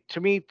 I think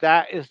to me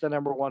that is the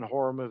number one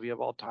horror movie of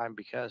all time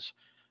because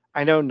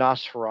I know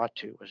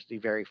Nosferatu was the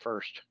very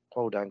first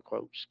quote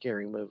unquote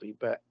scary movie,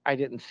 but I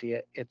didn't see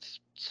it.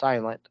 It's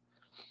silent.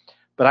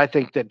 But I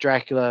think that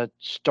Dracula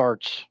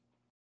starts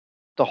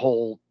the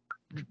whole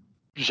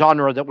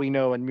genre that we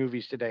know in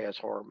movies today as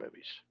horror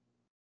movies.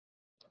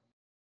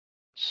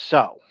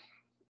 So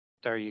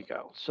there you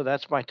go. So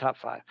that's my top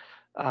 5.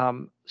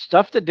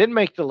 Stuff that didn't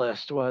make the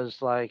list was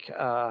like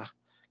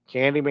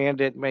Candyman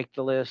didn't make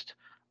the list.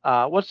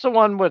 What's the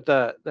one with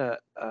the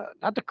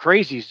not the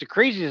Crazies? The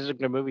Crazies is a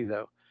good movie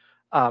though.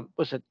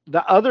 What's it?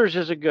 The Others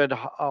is a good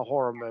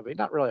horror movie.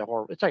 Not really a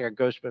horror. It's like a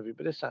ghost movie,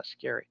 but it's not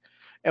scary.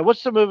 And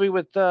what's the movie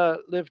with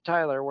Liv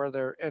Tyler where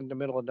they're in the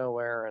middle of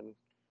nowhere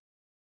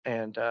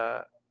and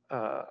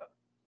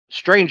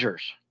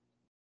Strangers?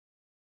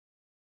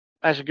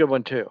 That's a good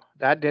one too.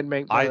 That didn't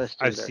make my list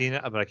either. I've seen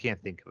it, but I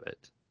can't think of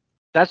it.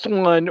 That's the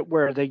one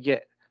where they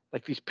get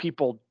like these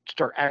people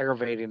start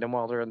aggravating them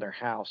while they're in their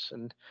house,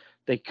 and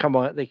they come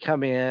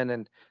in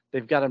and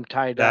they've got them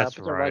tied That's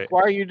up. They're right. like,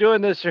 "Why are you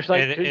doing this?" They're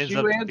like, "Because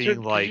you answered,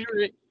 like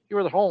you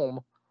were home."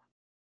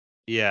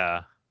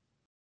 Yeah.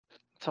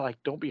 So like,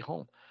 don't be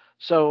home.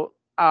 So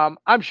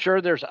I'm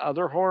sure there's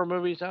other horror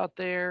movies out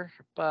there,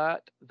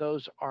 but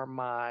those are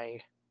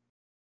my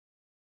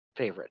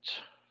favorites.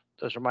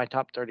 Those are my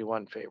top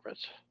 31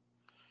 favorites.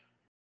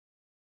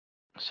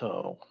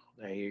 So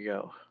there you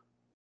go.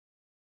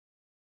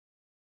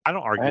 I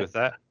don't argue with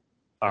that.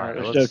 All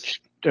right. There's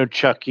no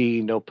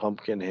Chucky, no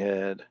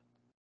Pumpkinhead.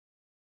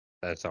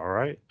 That's all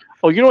right.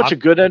 Oh, you know what's a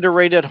good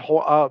underrated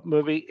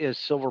movie is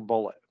Silver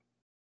Bullet.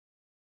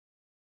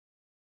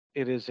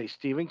 It is a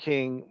Stephen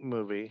King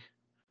movie.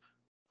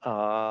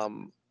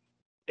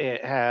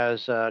 It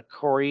has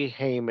Corey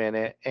Haim in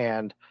it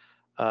and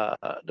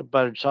the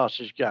buttered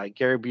sausage guy,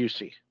 Gary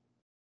Busey.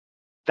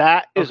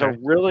 That is a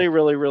really,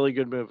 really, really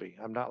good movie.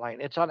 I'm not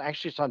lying. It's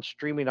on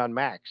streaming on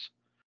Max,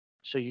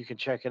 so you can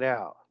check it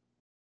out.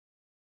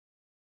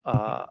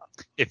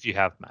 If you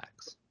have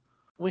Max,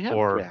 we have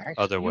or Max.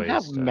 other you ways.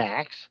 Have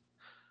Max.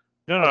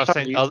 No, I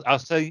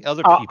was saying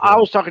other people. I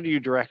was talking to you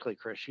directly,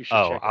 Chris. You should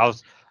check it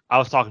out. I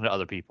was talking to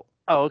other people.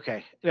 Oh,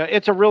 okay. Yeah,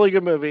 it's a really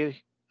good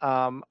movie.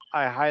 I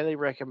highly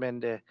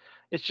recommend it.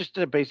 It's just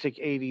a basic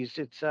 80s.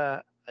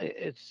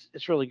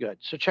 It's really good.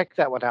 So check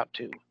that one out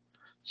too.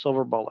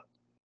 Silver Bullet.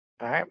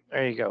 All right,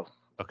 there you go.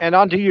 Okay. And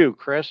on to you,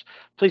 Chris.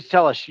 Please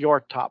tell us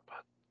your top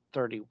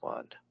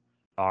 31.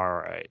 All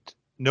right.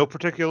 No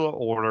particular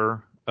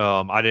order.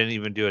 I didn't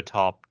even do a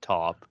top.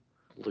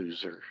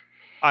 Loser.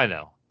 I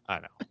know.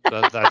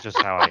 That's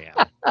just how I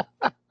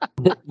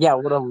am. Yeah,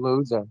 what a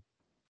loser.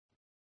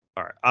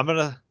 All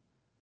right.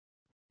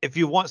 If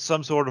you want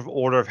some sort of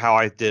order of how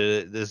I did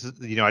it, this is,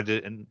 I did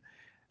it, and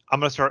I'm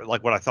going to start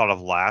like what I thought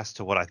of last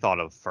to what I thought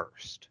of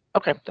first.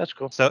 Okay, that's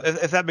cool. So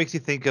if that makes you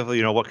think of,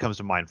 what comes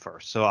to mind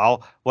first.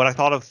 So what I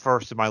thought of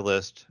first in my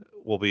list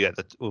will be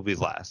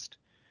last.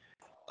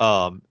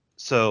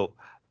 So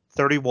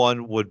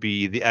 31 would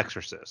be The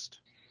Exorcist.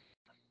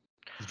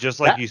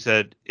 Just like you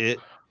said, it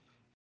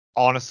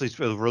honestly is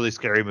a really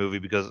scary movie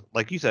because,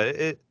 like you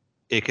said,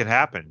 it can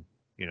happen.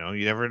 You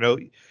never know.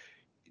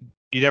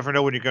 You never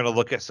know when you're going to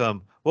look at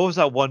what was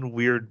that one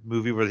weird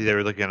movie where they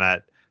were looking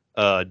at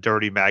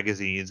dirty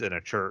magazines in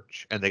a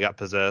church and they got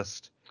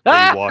possessed?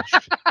 That you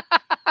watched.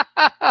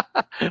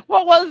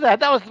 What was that?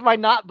 That was my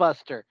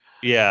Knotbuster.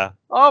 Yeah.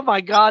 Oh my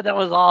God, that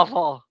was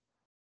awful.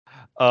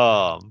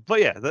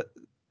 But yeah, then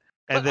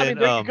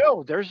there you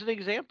go. There's an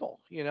example.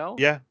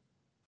 Yeah.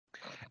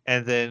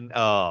 And then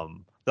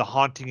The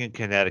Haunting in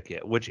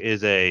Connecticut, which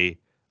is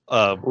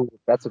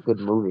that's a good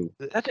movie.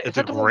 It's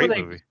a great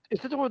movie.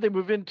 Is that the one where they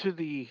move into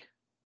the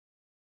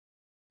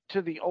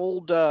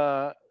old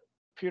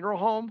funeral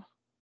home?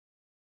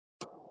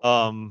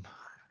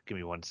 Give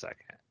me 1 second.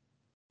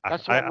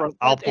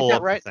 I'll pull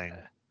up the thing.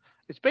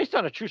 It's based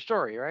on a true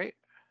story, right?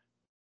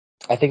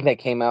 I think that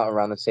came out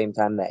around the same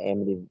time that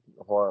Amityville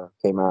Horror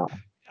came out.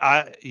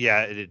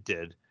 Yeah, it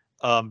did.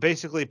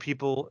 Basically,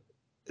 people,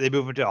 they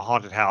move into a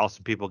haunted house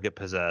and people get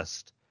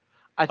possessed.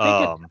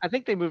 I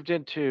think they moved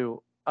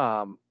into.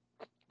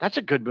 That's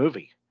a good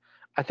movie.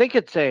 I think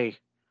it's a.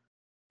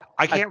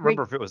 I can't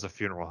remember if it was a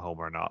funeral home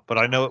or not, but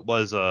I know it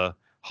was a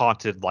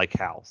haunted like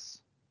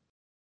house.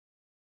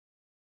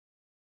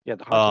 Yeah,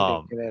 The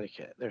Haunting in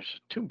Connecticut. There's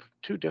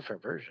two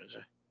different versions.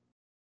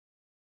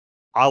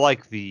 I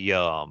like the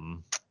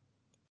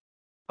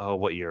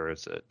what year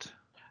is it?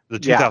 The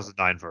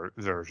 2009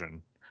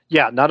 version.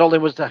 Yeah, not only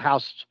was the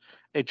house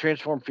a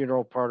transformed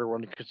funeral parlor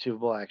when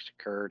inconceivable acts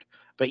occurred,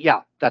 but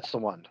yeah, that's the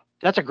one.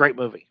 That's a great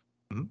movie.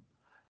 Mm-hmm.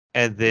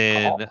 And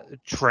then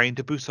Train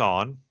to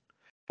Busan,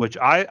 which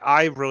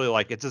I really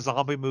like. It's a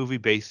zombie movie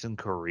based in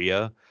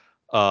Korea,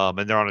 and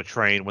they're on a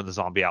train when the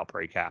zombie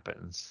outbreak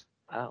happens.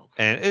 Oh.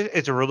 And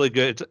it's a really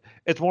good.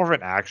 It's more of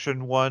an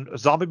action one.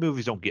 Zombie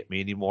movies don't get me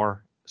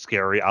anymore.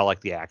 Scary. I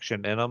like the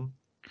action in them.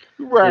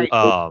 Right.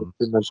 Too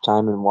much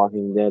time in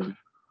Walking Dead.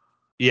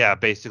 Yeah,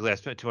 basically, I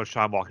spent too much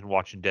time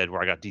watching Dead,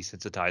 where I got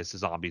desensitized to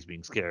zombies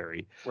being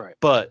scary. Right.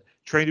 But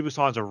Train to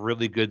Busan is a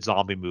really good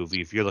zombie movie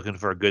if you're looking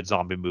for a good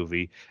zombie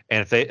movie.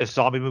 And if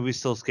zombie movies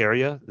still scare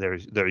you,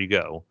 there you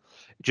go.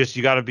 Just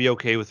you got to be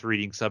okay with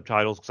reading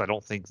subtitles because I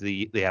don't think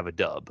they have a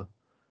dub.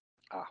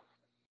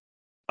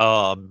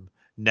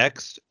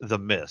 Next, The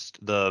Mist,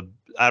 the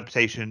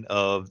adaptation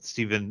of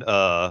Stephen.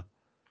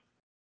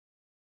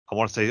 I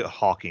want to say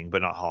Hawking,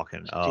 but not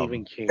Hawking.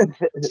 Stephen King.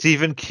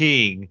 Stephen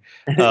King,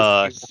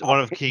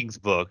 one of King's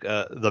book,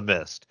 The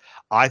Mist.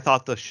 I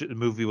thought the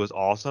movie was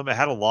awesome. It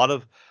had a lot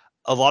of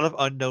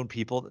unknown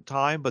people at the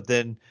time, but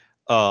then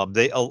a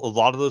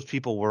lot of those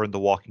people were in The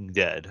Walking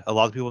Dead. A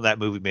lot of people in that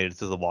movie made it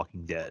to The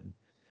Walking Dead.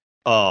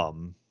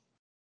 And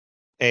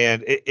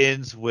it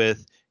ends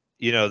with,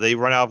 they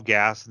run out of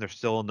gas and they're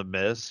still in the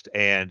mist,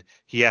 and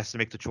he has to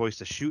make the choice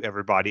to shoot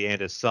everybody and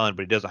his son,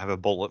 but he doesn't have a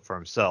bullet for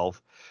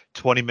himself.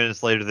 20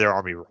 minutes later, their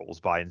army rolls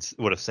by and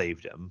would have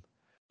saved him.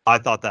 I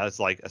thought that was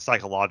like a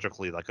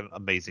psychologically like an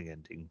amazing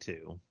ending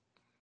too.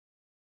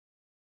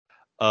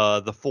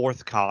 The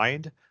Fourth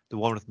Kind, the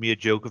one with Mia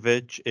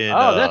Djokovic in.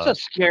 That's a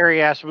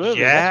scary ass movie.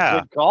 Yeah. That's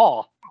a good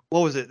call.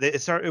 What was it?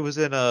 It was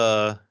in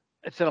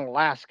It's in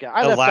Alaska.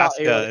 I left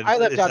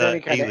out any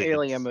kind of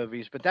alien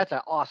movies, but that's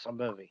an awesome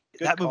movie.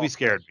 That movie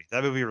scared me.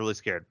 That movie really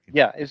scared me.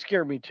 Yeah, it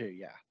scared me too.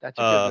 Yeah, that's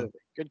a good movie.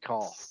 Good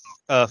call.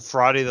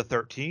 Friday the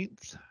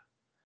 13th.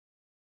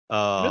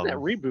 That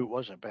reboot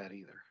wasn't bad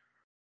either.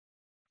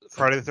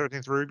 Friday the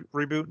 13th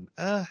reboot.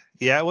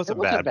 Yeah, it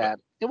wasn't bad.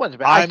 It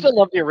wasn't bad. I still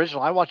love the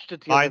original. I watched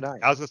it the other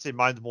night. I was gonna say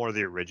mine's more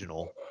the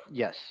original.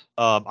 Yes.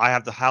 I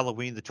have the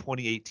Halloween, the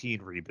 2018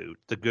 reboot,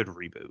 the good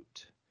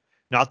reboot.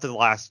 Not the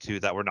last two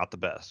that were not the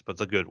best, but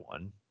the good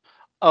one.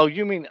 Oh,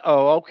 you mean?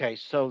 Oh, okay.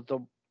 So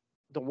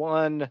the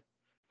one.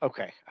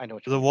 Okay, I know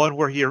what you mean. The one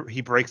where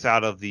he breaks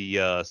out of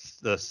the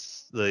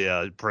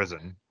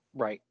prison.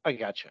 Right, I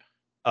gotcha.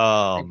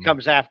 And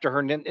comes after her.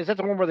 And is that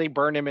the one where they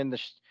burn him in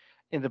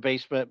the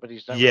basement? But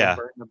he's not. Yeah, really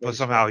burned in the basement? But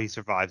somehow he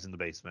survives in the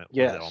basement.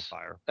 Yes, with it on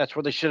fire. That's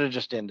where they should have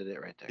just ended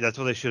it right there. That's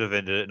where they should have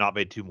ended it. Not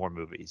made two more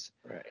movies.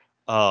 Right.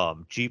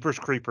 Jeepers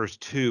Creepers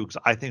 2,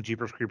 because I think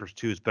Jeepers Creepers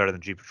 2 is better than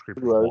Jeepers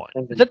Creepers 1.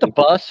 Is that the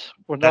bus?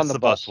 That's the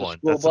bus one.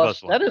 That's the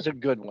bus one. That is a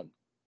good one.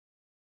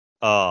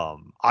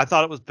 I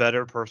thought it was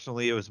better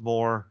personally. It was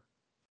more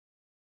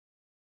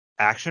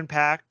action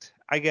packed,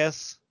 I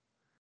guess,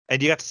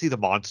 and you got to see the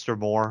monster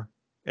more,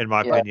 in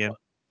my opinion.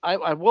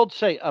 I will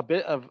say a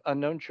bit of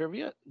unknown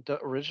trivia. The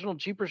original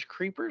Jeepers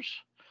Creepers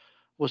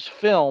was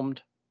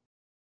filmed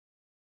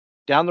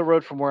down the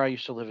road from where I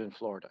used to live in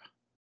Florida.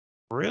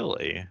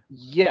 Really?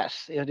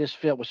 Yes,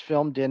 it was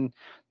filmed in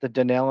the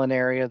Denellen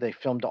area. They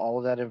filmed all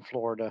of that in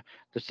Florida.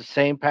 It's the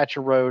same patch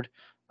of road.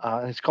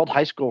 It's called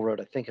High School Road,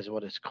 I think is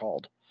what it's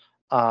called.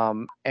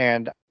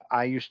 And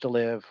I used to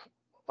live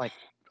like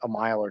a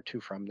mile or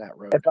two from that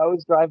road. If I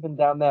was driving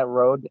down that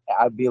road,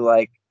 I'd be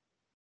like,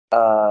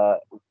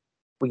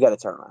 we got to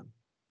turn around.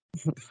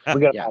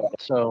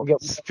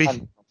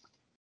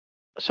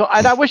 So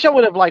I wish I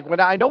would have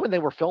when they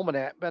were filming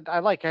it, but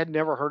I had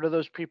never heard of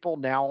those people.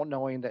 Now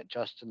knowing that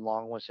Justin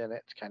Long was in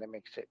it, kind of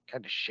makes it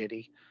kind of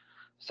shitty.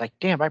 It's like,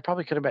 damn, I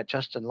probably could have met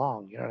Justin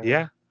Long. You know what I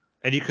mean?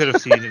 And you could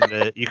have seen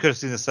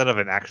the set of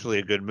actually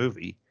a good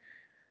movie.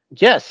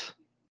 Yes,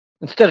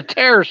 instead of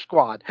Terror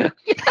Squad. Well,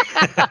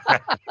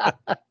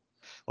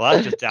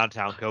 that's just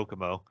downtown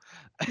Kokomo.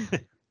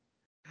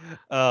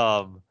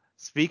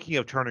 Speaking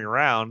of turning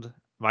around,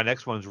 my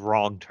next one's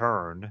Wrong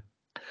Turn.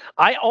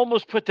 I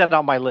almost put that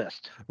on my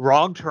list.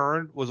 Wrong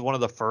Turn was one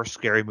of the first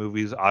scary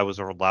movies I was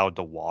allowed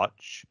to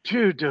watch.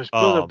 Dude, those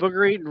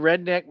booger-eating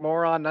redneck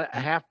moron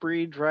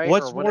half-breeds, right?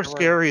 What's more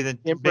scary than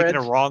making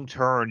a wrong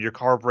turn, your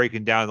car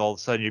breaking down, and all of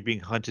a sudden you're being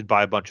hunted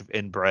by a bunch of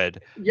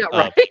inbred? Yeah,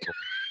 right.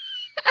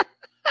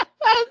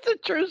 That's a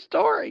true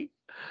story.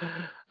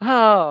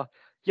 Oh,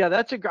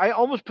 yeah, I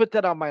almost put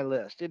that on my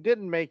list. It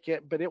didn't make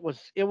it, but it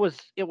was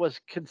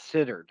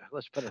considered.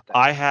 Let's put it that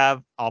way. I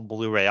have on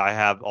Blu-ray. I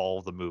have all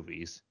of the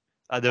movies.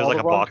 There's like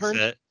a box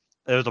set.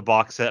 There was a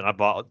box set, and I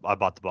bought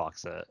the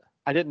box set.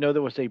 I didn't know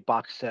there was a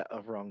box set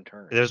of Wrong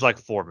Turns. There's like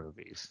 4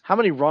 movies. How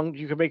many wrong?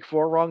 You can make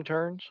 4 wrong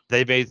turns.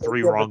 They made 3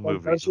 Yeah, but wrong then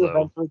movies don't you though.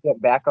 eventually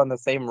get back on the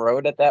same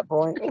road at that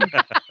point?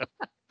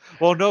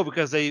 Well, no,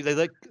 because they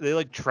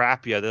like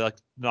trap you. They like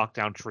knock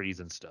down trees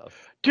and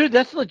stuff. Dude,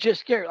 that's legit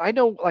scary. I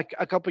know, like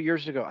a couple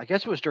years ago, I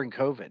guess it was during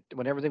COVID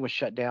when everything was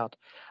shut down.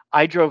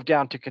 I drove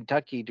down to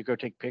Kentucky to go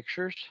take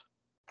pictures,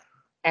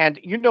 and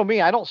you know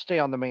me, I don't stay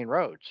on the main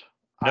roads.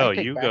 I No,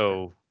 take you back.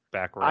 go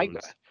back I go,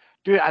 roads.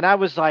 dude, and I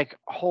was like,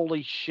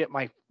 holy shit,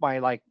 my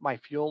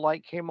fuel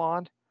light came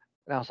on,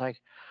 and I was like,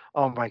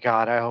 oh my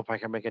god, I hope I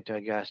can make it to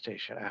a gas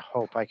station. I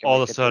hope I can All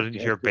make of a it to a sudden, you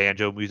gas hear station.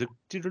 banjo music.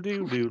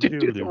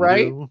 Dude,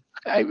 right?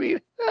 I mean,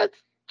 that's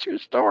a true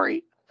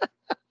story.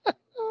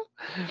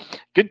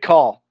 Good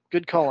call.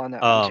 Good call on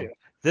that one too.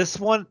 This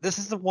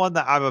is the one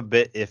that I'm a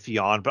bit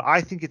iffy on, but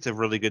I think it's a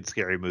really good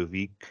scary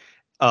movie.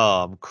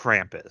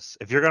 Krampus.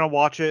 If you're gonna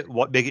watch it,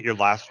 make it your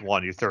last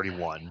one. You're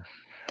 31.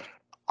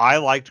 I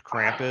liked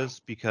Krampus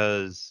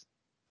because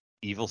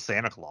evil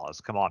Santa Claus.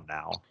 Come on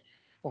now.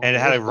 Well, And it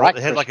there's had Black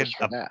it had like Christmas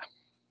for that.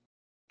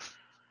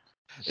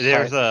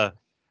 there's a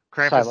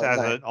Krampus Silent has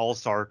Night. an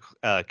all-star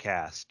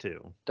cast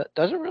too.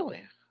 Does it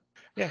really?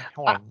 Yeah,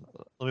 hold on.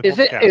 Let me pull Is up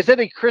the it cast. is it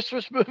a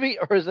Christmas movie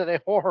or is it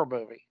a horror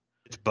movie?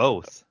 It's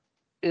both.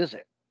 Is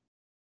it?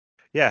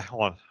 Yeah,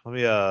 hold on. Let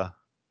me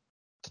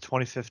it's a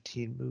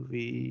 2015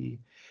 movie.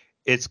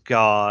 It's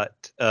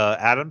got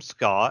Adam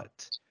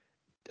Scott,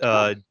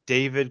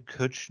 David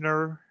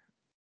Kushner,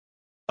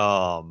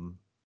 the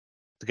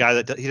guy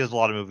that he does a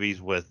lot of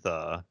movies with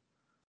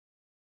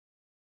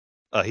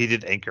he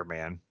did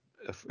Anchorman,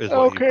 is what you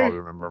Okay. probably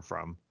remember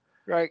from.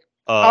 Right.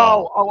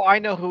 Oh, I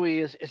know who he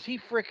is. Is he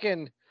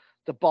freaking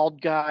the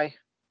bald guy?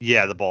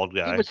 Yeah, the bald He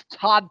guy. was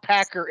Todd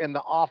Packer in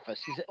The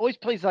Office. He always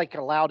plays like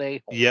a loud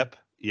a-hole. Yep.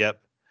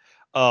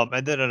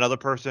 And then another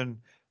person,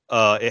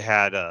 it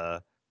had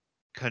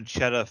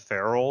Conchetta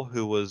Farrell,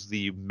 who was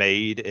the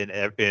maid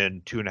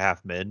in Two and a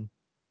Half Men.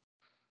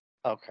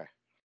 Okay.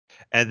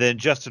 And then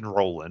Justin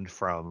Roiland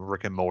from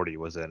Rick and Morty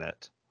was in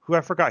it. Who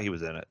I forgot he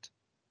was in it.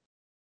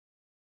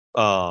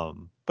 But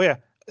yeah,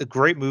 a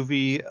great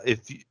movie.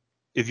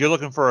 If you're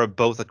looking for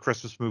both a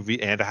Christmas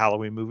movie and a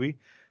Halloween movie,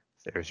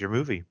 there's your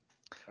movie.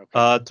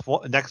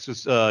 Okay. Next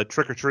is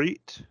Trick or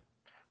Treat.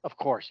 Of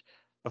course.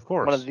 Of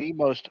course. One of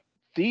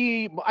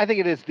I think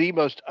it is the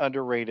most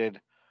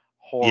underrated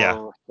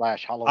horror /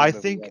 Halloween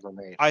movie ever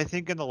made. I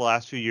think in the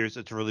last few years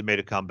it's really made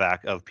a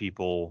comeback of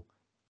people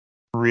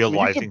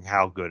realizing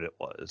how good it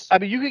was. I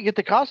mean, you can get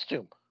the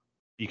costume.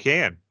 You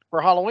can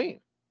for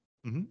Halloween.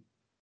 Mm-hmm.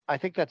 I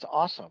think that's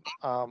awesome.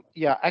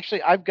 Yeah,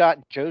 actually, I've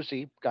got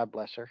Josie. God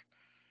bless her.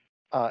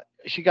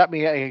 She got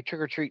me a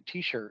trick or treat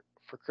T-shirt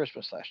for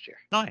Christmas last year.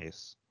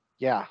 Nice.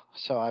 Yeah,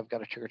 so I've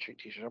got a trick or treat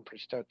T-shirt. I'm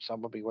pretty stoked. So I'm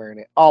gonna be wearing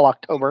it all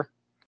October.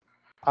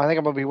 I think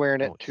I'm gonna be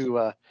wearing it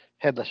to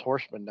Headless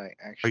Horseman night.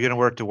 Actually, are you gonna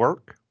wear it to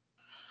work?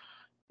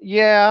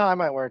 Yeah, I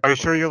might wear it. Are you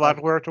sure you're allowed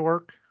to wear it to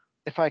work?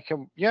 If I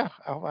can, yeah,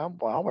 I'll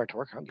wear it to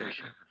work. I'll give a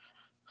shit.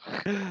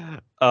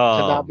 To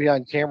not be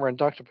on camera and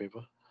talk to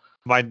people.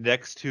 My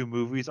next 2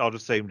 movies, I'll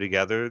just say them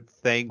together.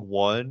 Thing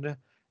 1,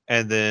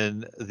 and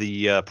then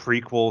the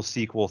prequel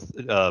sequel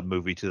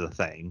movie to The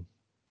Thing.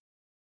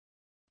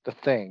 The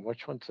Thing.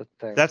 Which one's The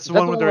Thing? That's the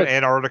one where they're in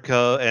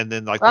Antarctica and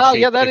then like. Oh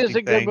yeah, that is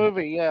a good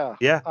movie. Yeah.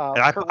 Yeah, and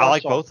I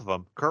like both of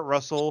them. Kurt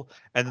Russell,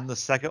 and then the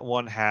second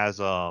one has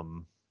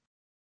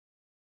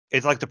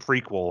it's like the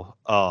prequel.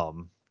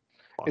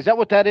 Is that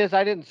what that is?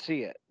 I didn't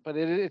see it, but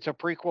it's a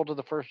prequel to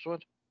the first one.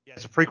 Yeah,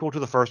 it's a prequel to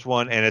the first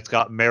one, and it's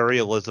got Mary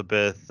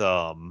Elizabeth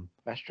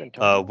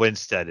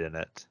Winstead in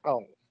it.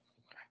 Oh.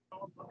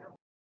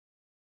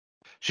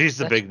 She's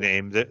the big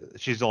name.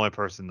 She's the only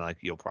person like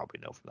you'll probably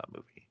know from that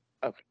movie.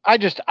 Okay.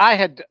 I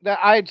had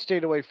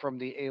stayed away from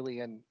the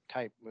alien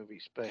type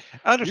movies, but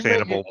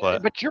understandable.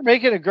 But you're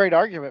making a great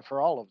argument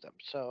for all of them.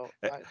 So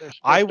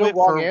I went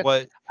no for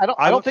what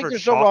I don't think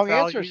there's no wrong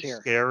answers here.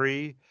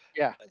 Scary.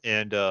 Yeah.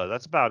 And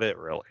that's about it,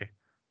 really.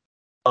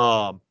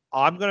 I'm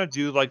gonna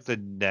do like the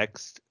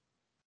next.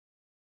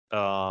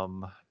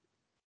 The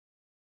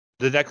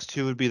next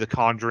 2 would be the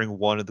Conjuring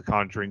 1 and the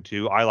Conjuring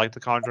 2. I like the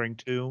Conjuring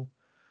 2.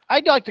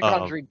 I like the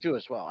Conjuring 2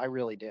 as well. I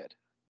really did.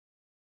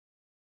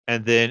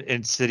 And then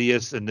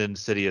Insidious and then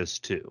Insidious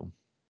 2.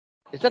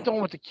 Is that the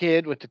one with the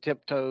kid with the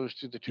tiptoes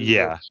to the 2?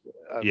 Yeah.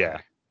 Okay. Yeah.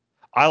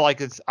 I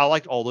like it. I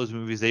liked all those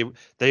movies.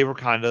 They were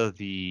kind of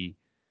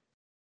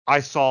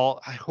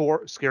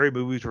scary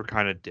movies were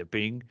kind of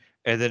dipping,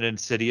 and then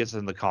Insidious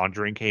and the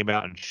Conjuring came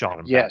out and shot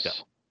them back up.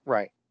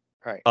 Right.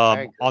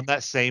 On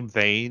that same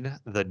vein,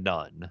 The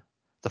Nun,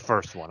 the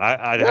first one.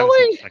 I really? haven't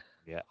seen the second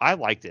yet. I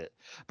liked it,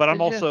 but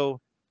I'm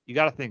also you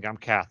got to think I'm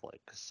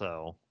Catholic,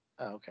 so.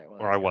 Oh, okay.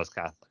 Well, or I was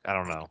Catholic. I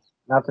don't know.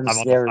 Nothing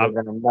scarier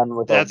than a nun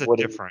with a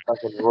wooden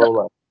fucking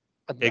ruler.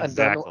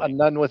 Exactly. A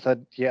nun with a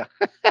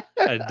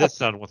And this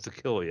nun wants to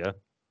kill you.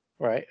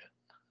 Right.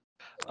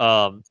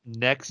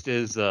 Next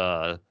is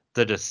The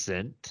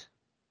Descent.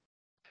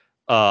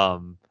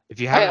 If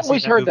you haven't, I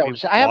always heard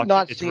that. I have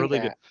not seen really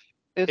that.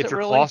 Good. If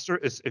you're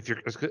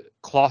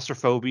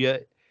claustrophobia,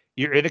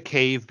 You're in a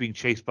cave being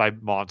chased by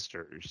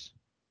monsters.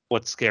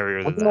 What's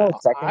scarier than Wasn't there that?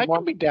 a second I one?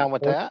 can be down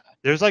with that.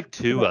 There's like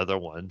two other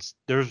ones.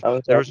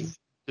 Okay.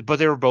 But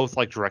they were both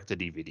like direct to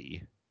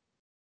DVD.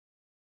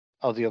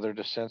 Oh, the other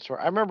Descent story.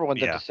 I remember when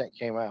the Yeah. Descent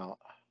came out.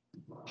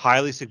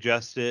 Highly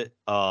suggest it.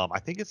 I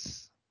think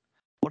it's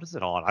what is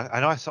it on? I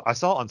know I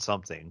saw it on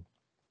something.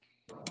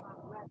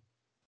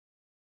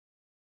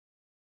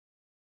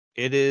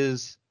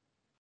 It's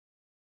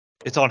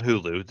on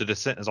Hulu. The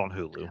Descent is on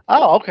Hulu.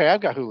 Oh, okay. I've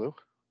got Hulu.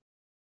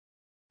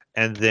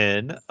 And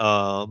then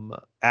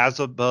As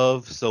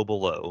Above, So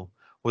Below,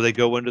 where they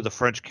go into the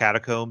French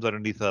catacombs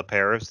underneath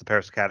Paris, the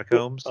Paris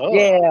catacombs. Oh.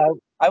 Yeah,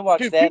 I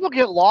watched Dude, that. people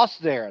get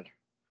lost there.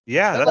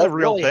 Yeah, that's a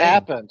real really thing.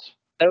 happens.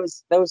 That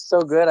was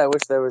so good. I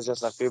wish there was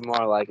just a few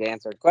more like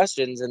answered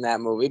questions in that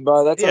movie,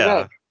 but that's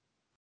okay.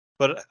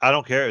 But I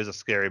don't care. It was a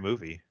scary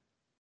movie.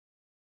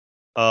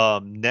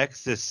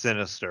 Next is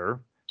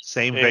Sinister.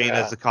 Same vein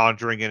as The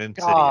Conjuring and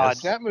Insidious. God,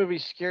 that movie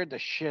scared the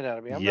shit out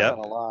of me. I'm Yep.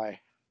 not gonna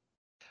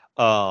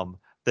lie.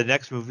 The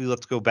next movie,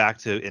 let's go back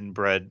to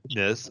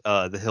inbredness.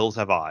 The Hills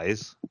Have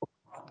Eyes.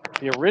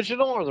 The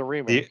original or the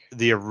remake?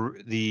 The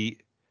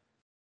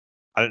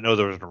I didn't know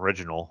there was an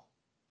original.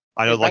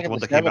 I know like the one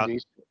that came out.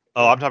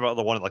 Oh, I'm talking about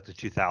the one in like the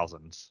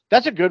 2000s.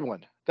 That's a good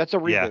one. That's a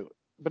reboot. Yeah.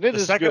 But it the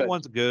is second good.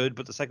 one's good,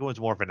 but the second one's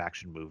more of an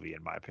action movie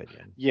in my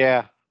opinion.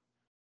 Yeah.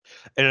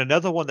 And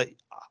another one that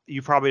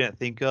you probably didn't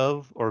think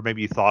of, or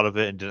maybe you thought of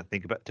it and didn't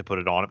think about to put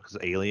it on it because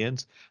of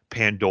Aliens,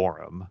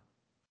 Pandorum.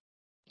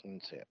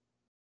 Didn't see it.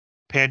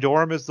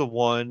 Pandorum is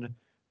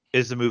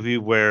the movie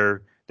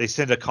where they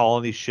send a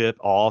colony ship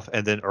off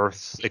and then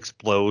Earth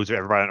explodes or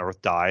everybody on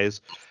Earth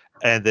dies.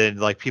 And then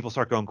like people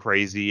start going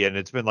crazy and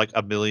it's been like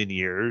a million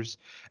years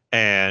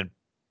and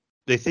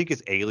they think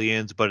it's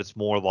aliens, but it's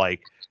more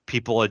like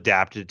people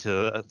adapted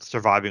to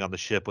surviving on the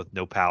ship with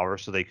no power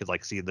so they could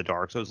like see in the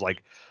dark. So it's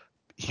like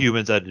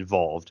humans that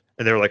evolved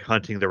and they were like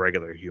hunting the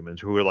regular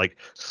humans who were like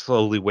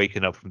slowly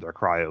waking up from their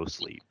cryo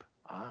sleep.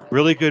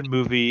 Really good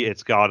movie.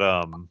 It's got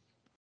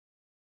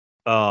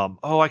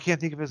I can't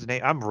think of his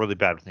name. I'm really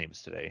bad with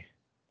names today.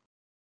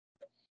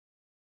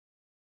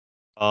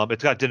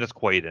 It's got Dennis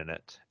Quaid in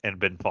it and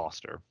Ben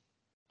Foster.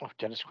 Oh,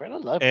 Dennis Quaid, I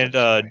love. And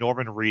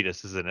Norman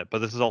Reedus is in it, but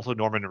this is also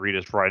Norman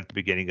Reedus right at the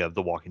beginning of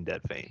The Walking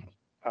Dead fame.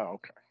 Oh,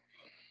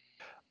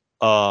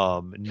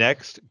 okay.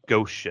 Next,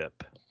 Ghost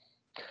Ship.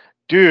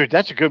 Dude,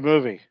 that's a good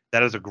movie.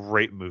 That is a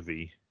great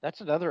movie.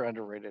 That's another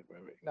underrated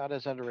movie. Not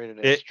as underrated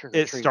as Trick or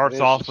It Treat. starts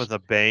off with a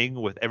bang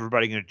with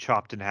everybody getting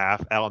chopped in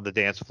half out on the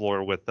dance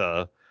floor with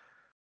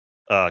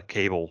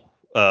cable,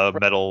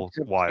 metal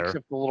wire.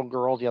 Except the little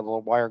girl, the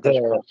little wire goes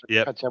across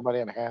and cuts everybody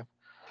in half.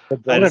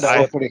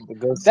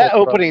 That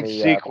opening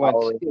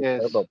sequence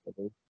is.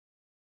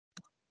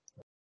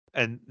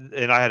 And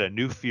I had a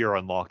new fear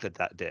unlocked at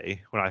that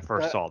day when I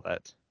first saw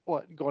that.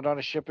 What, going on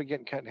a ship and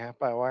getting cut in half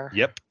by a wire?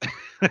 Yep.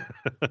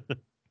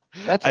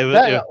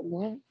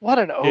 What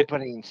an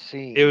opening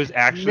scene. It was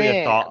actually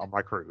a thought on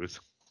my cruise.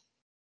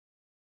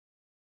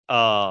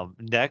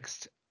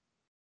 Next,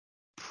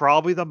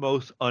 probably the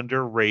most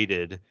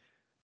underrated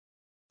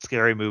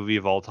scary movie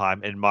of all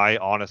time, in my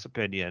honest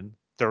opinion,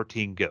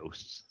 13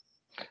 Ghosts.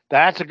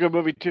 That's a good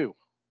movie too.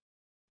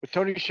 With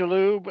Tony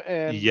Shalhoub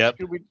and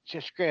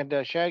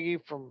Shaggy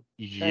from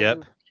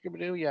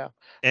Scooby-Doo, yeah.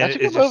 That's a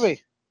good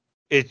movie.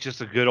 It's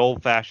just a good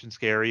old-fashioned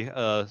scary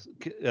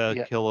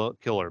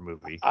killer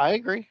movie. I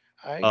agree.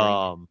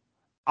 I'll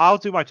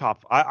do my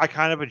top. I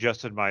kind of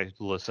adjusted my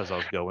list as I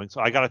was going,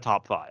 so I got a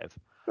top 5.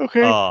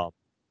 Okay.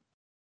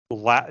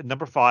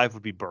 Number 5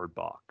 would be Bird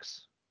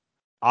Box.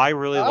 I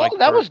really like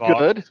that Bird was Box.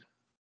 Good.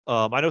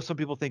 I know some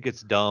people think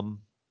it's dumb.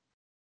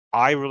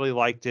 I really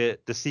liked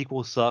it. The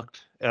sequel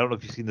sucked. I don't know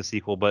if you've seen the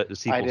sequel, but the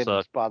sequel sucked. I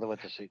didn't bother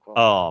with the sequel.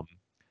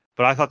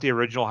 But I thought the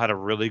original had a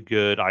really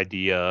good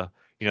idea.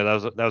 You know,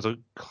 that was a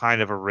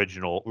kind of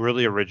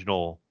really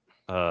original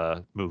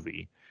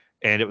movie.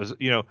 And it was,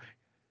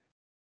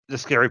 the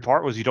scary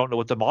part was you don't know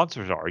what the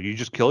monsters are. You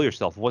just kill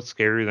yourself. What's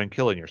scarier than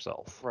killing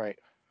yourself? Right.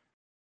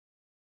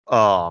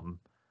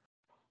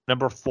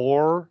 Number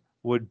 4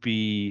 would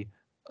be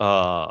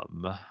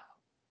World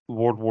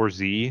War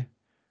Z.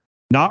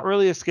 Not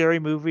really a scary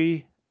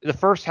movie. The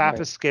first half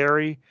is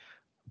scary,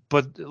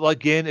 but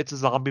again, it's a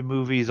zombie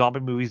movie.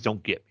 Zombie movies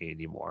don't get me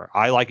anymore.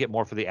 I like it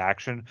more for the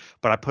action,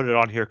 but I put it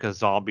on here because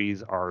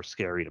zombies are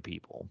scary to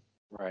people.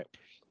 Right.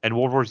 And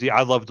World War Z,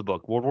 I love the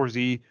book. World War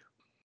Z,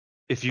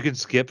 if you can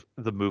skip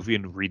the movie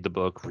and read the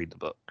book, read the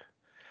book.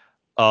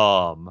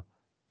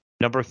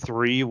 Number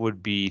 3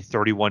 would be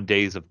 31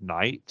 Days of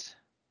Night.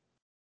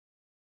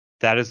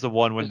 That is the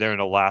one when they're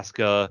in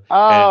Alaska.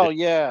 Oh,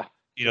 yeah.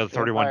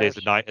 31 Days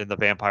of Night and the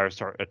vampires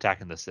start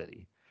attacking the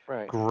city.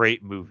 Right.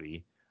 Great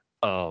movie.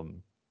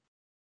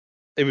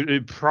 It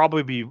would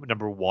probably be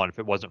number 1 if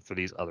it wasn't for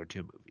these other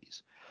 2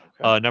 movies.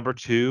 Okay. Number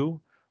 2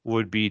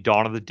 would be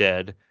Dawn of the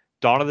Dead.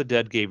 Dawn of the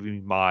Dead gave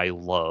me my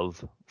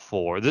love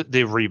for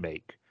the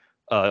remake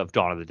of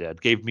Dawn of the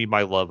Dead. Gave me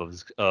my love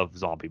of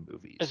zombie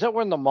movies. Is that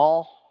one in the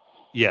mall?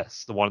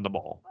 Yes, the one in the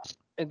mall.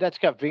 And that's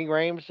got Ving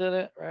Rhames in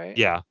it, right?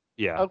 Yeah.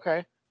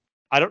 Okay.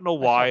 I don't know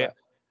why.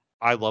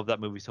 I love that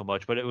movie so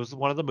much, but it was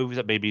one of the movies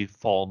that made me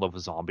fall in love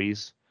with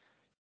zombies.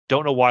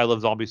 Don't know why I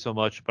love zombies so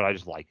much, but I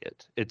just like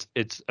it.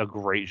 It's a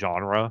great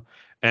genre,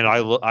 and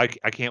I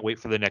can't wait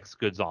for the next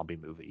good zombie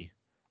movie.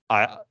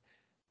 I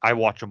I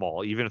watch them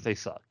all, even if they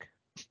suck.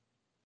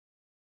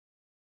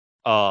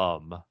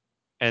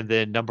 And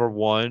then number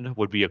one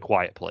would be A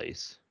Quiet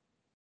Place.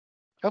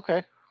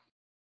 Okay.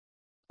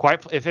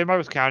 If anybody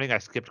was counting, I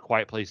skipped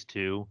Quiet Place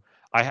 2.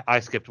 I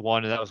skipped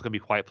one, and that was going to be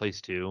Quiet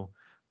Place 2.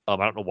 I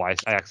don't know why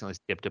I accidentally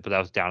skipped it, but that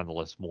was down in the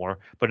list more.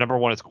 But number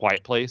one is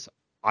Quiet Place.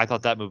 I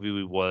thought that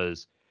movie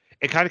was.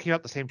 It kind of came out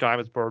at the same time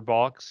as Bird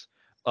Box.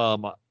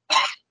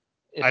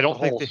 It's I don't the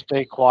think whole they.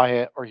 stay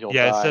quiet or you'll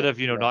Yeah, die. instead of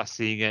Yeah. not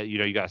seeing it,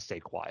 you got to stay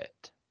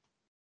quiet.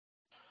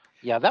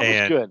 Yeah, that was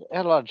And good. It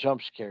had a lot of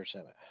jump scares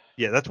in it.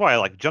 yeah, that's why I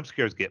like jump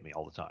scares. Get me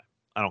all the time.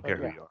 I don't care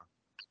who yeah. you are.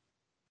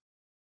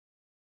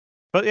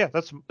 But yeah,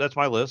 that's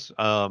my list.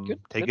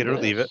 Take Good it or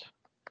leave it. list.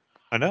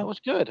 I That know. was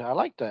good. I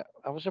liked that.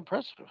 I was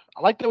impressed.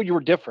 I liked that you were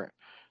different.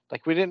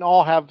 Like we didn't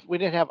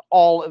have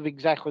all of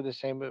exactly the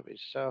same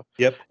movies. So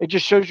Yep. it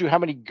just shows you how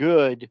many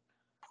good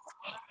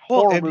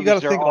Well, horror and you got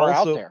movies to there think are out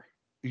also. there.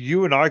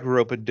 You and I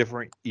grew up in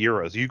different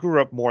eras. You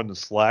grew up more in the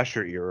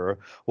slasher era,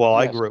 while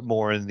I Yes. grew up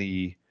more in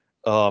the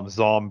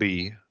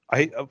zombie. I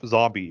hate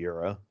zombie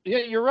era. Yeah,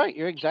 you're right.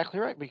 You're exactly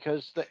right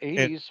because the And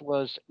 80s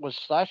was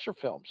slasher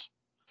films.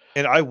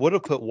 and I would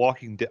have put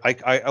Walking Dead.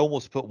 I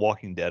almost put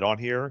Walking Dead on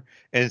here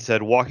and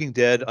said Walking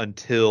Dead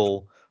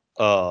until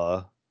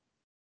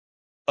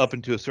up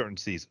into a certain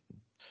season.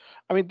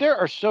 I mean, there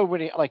are so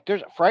many. Like,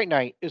 there's Fright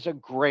Night is a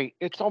great.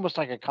 It's almost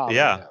like a comedy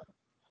Yeah, now.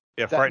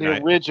 yeah. That Fright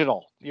Night.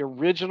 the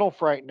original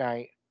Fright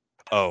Night.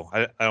 Oh,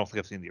 I don't think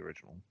I've seen the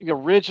original. The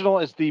original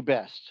is the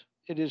best.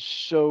 It is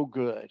so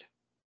good.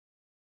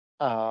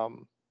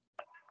 Um,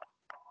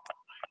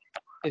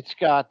 it's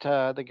got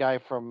the guy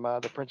from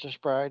The Princess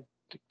Bride.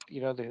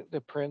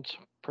 The Prince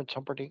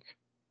Humperdinck.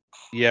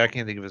 Yeah, I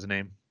can't think of his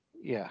name.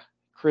 Yeah,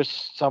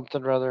 Chris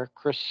something or other.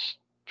 Chris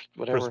Chris,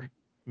 whatever.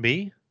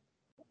 me?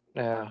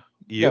 Yeah. No,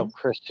 You?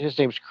 Chris. His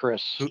name's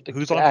Chris.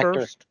 Who's The on actor.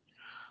 first?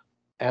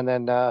 And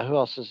then who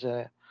else is in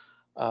it?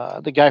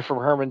 The guy from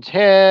Herman's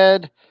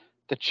Head,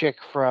 the chick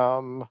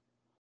from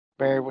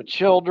Married with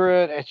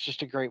Children. It's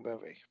just a great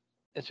movie.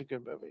 It's a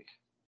good movie.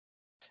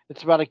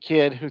 It's about a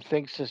kid who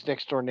thinks his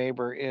next door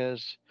neighbor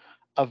is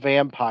a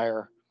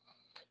vampire,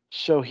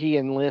 so he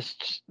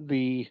enlists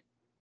the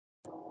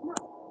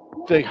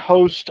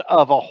host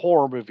of a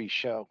horror movie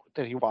show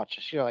that he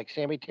watches. Like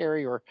Sammy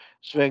Terry or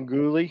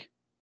Svengoolie.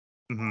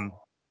 Mm-hmm.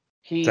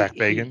 He Zach he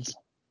Bagans.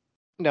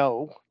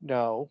 no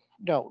no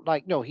no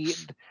like no he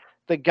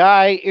the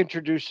guy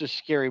introduces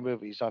scary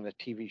movies on a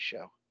TV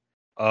show.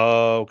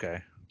 Oh,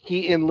 okay.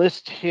 He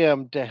enlists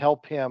him to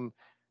help him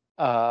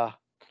uh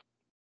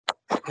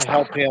see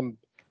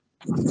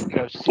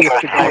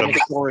if the guy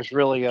next door is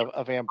really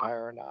a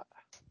vampire or not.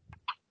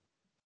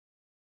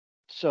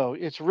 So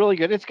it's really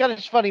good. It's got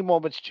its funny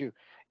moments too.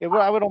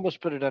 I would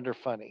almost put it under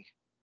funny,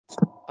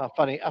 a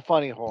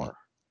funny horror.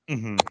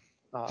 Mm-hmm.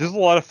 There's a Um,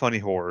 lot of funny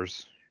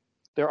horrors.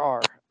 there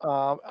are,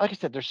 like I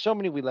said, there's so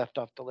many we left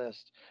off the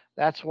list.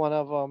 That's one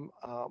of them.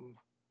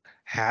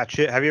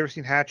 Hatchet. Have you ever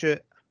seen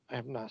Hatchet? I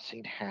have not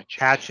seen Hatchet.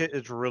 Hatchet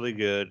is really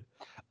good.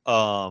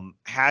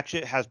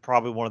 Hatchet has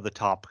probably one of the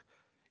top.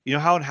 You know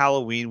how in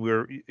Halloween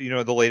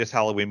the latest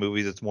Halloween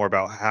movies, it's more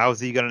about how's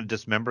he gonna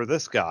dismember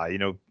this guy.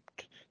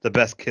 The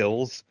best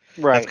kills. That's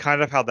Right.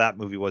 kind of how that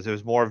movie was. It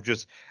was more of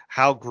just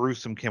how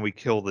gruesome can we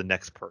kill the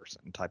next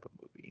person type of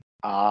movie.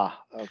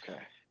 Ah, okay.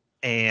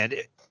 And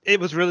it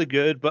was really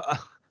good, but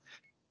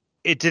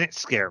it didn't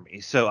scare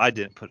me, so I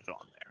didn't put it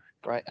on there.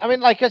 Right. I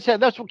mean, like I said,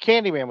 that's what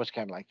Candyman was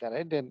kind of like that.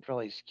 It didn't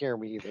really scare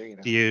me either.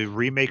 The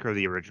remake or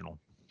the original?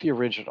 The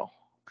original.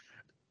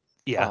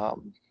 Yeah.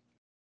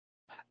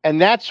 And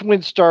that's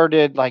when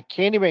started, like,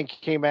 Candyman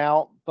came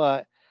out,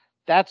 but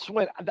that's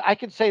when I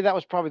could say that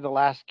was probably the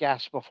last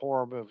gasp of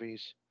horror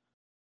movies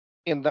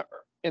in the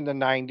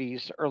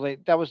 90s.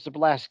 That was the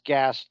last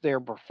gasp there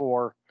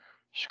before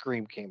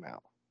Scream came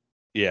out.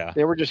 Yeah.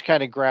 They were just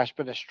kind of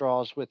grasping at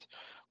straws with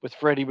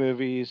Freddy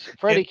movies.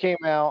 Freddy came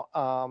out.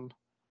 And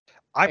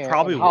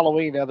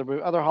Halloween,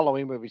 other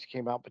Halloween movies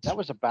came out, but that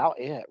was about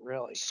it,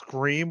 really.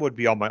 Scream would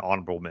be on my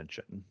honorable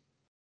mention.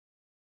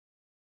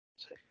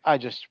 You're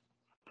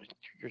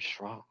just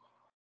wrong.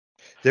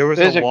 There was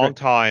a long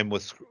time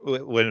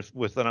when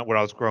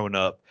I was growing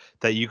up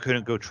that you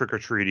couldn't go trick or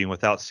treating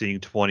without seeing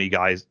 20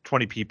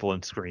 people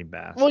in Scream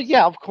masks. Well,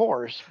 yeah, of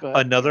course. But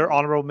another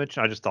honorable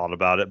mention, I just thought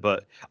about it,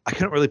 but I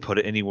couldn't really put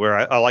it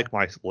anywhere. I like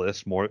my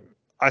list more.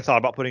 I thought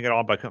about putting it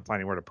on, but I couldn't find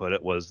anywhere to put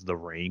it. Was The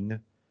Ring?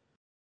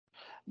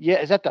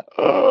 Yeah, is that the?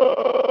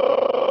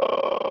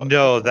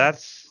 No,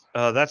 that's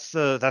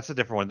a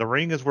different one. The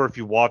Ring is where if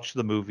you watch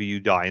the movie, you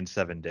die in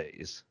 7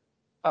 days.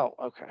 Oh,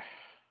 okay.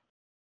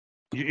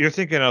 You're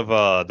thinking of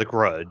The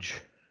Grudge.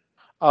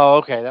 Oh,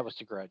 okay, that was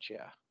The Grudge,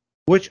 yeah.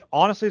 Which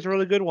honestly is a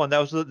really good one. That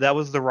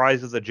was the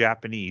rise of the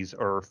Japanese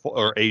or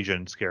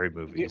Asian scary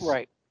movies.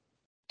 Right.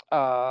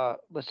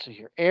 Let's see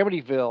here.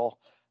 Amityville,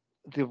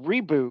 the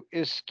reboot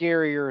is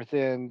scarier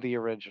than the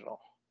original.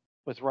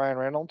 with Ryan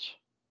Reynolds.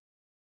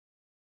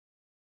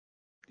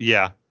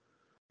 Yeah.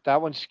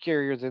 That one's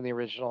scarier than the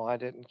original. I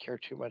didn't care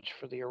too much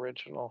for the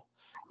original.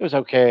 It was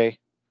okay.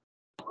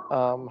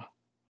 And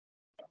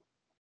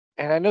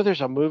I know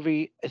there's a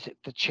movie. Is it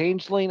The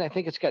Changeling? I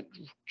think it's got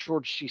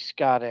George C.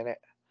 Scott in it.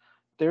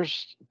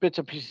 There's bits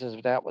and pieces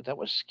of that one that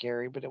was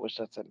scary, but it was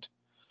nothing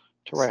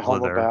to write home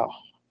Slither. about.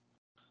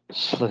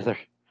 Slither.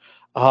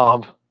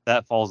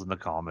 That falls in the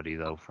comedy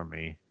though for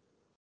me.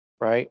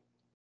 Right.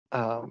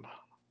 Let's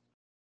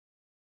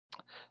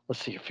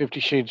see. 50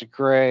 Shades of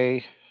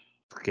Grey.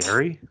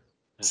 Scary?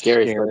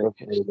 Scary.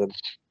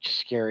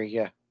 Scary,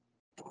 yeah.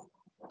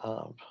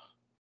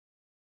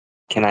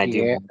 Can I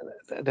do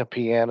the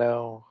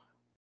piano?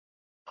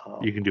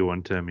 You can do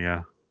one, Tim.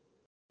 Yeah.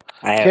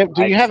 Tim,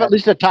 do you have at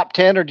least a top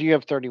 10, or do you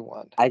have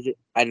 31? I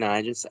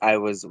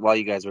was while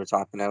you guys were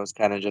talking, I was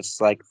kind of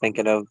just like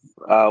thinking of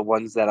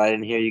ones that I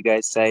didn't hear you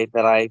guys say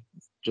that I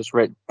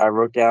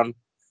wrote down.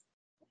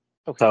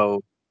 Okay.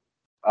 So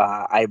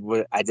I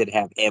did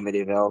have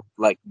Amityville,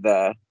 like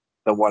the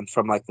one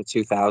from like the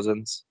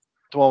 2000s.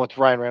 The one with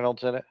Ryan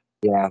Reynolds in it.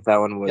 Yeah, that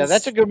one was. Yeah,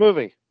 that's a good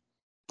movie.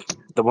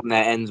 The one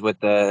that ends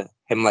with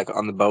him like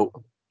on the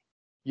boat.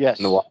 Yes.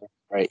 In the water,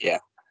 right? Yeah.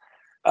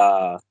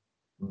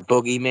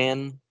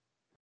 Boogeyman.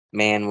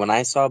 Man, when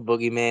I saw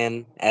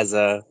Boogeyman as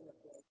a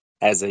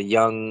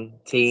young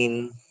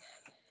teen,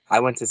 I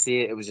went to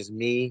see it. It was just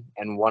me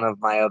and one of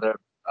my other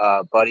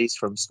buddies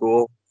from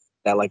school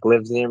that like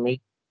lives near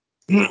me.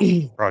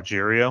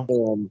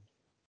 Rogerio?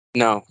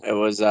 No, it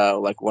was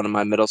like one of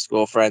my middle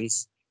school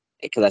friends,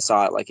 because I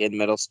saw it like in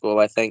middle school,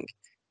 I think,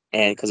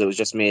 and because it was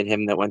just me and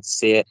him that went to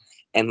see it.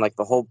 And like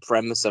the whole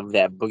premise of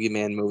that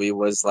Boogeyman movie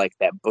was like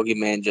that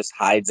Boogeyman just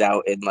hides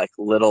out in like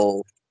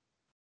little.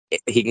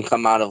 He can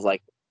come out of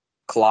like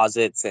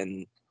closets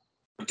and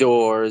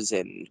doors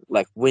and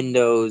like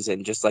windows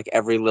and just like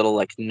every little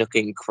like nook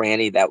and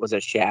cranny that was a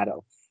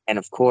shadow. And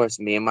of course,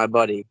 me and my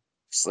buddy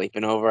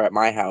sleeping over at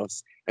my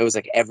house, it was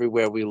like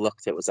everywhere we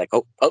looked, it was like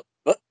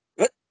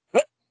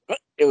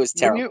it was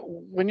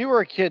terrible. When you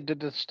were a kid, did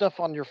the stuff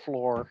on your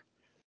floor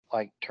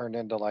like turn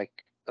into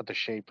like the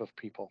shape of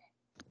people?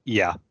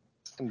 Yeah.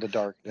 In the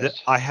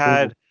darkness. I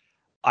had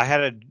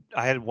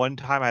one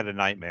time I had a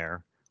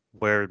nightmare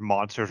where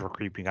monsters were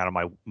creeping out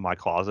of my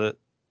closet.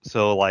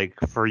 So like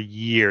for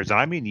years, and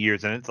I mean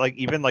years, and it's like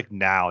even like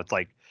now, it's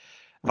like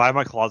if I have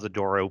my closet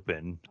door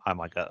open, I'm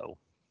like, oh.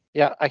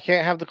 Yeah, I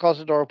can't have the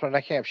closet door open, and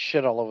I can't have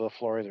shit all over the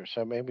floor either.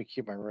 So maybe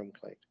keep my room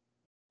clean.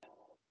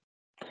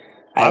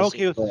 I'm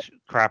okay with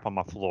crap on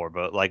my floor,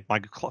 but like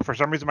for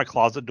some reason my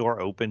closet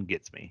door open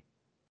gets me.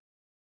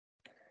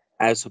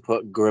 I also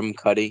put Grim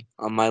Cuddy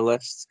on my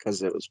list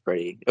because it was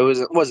pretty. It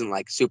wasn't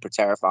like super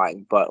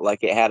terrifying, but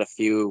like it had a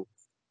few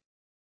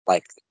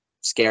like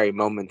scary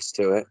moments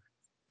to it.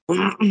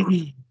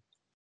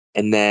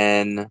 And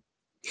then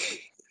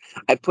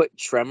I put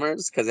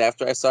Tremors because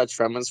after I saw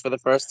Tremors for the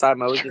first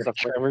time, I was just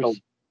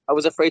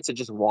afraid to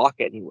just walk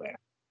anywhere.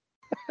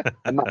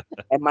 and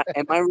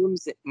my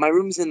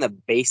room's in the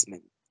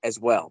basement as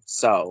well,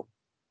 so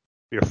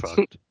you're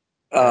fucked.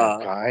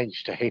 God, I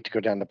used to hate to go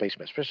down the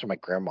basement, especially my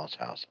grandma's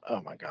house.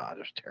 Oh my god, it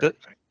was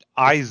terrifying.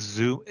 I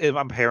zoom in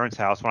my parents'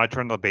 house when I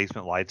turn the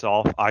basement lights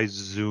off. I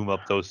zoom up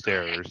those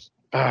stairs.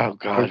 Oh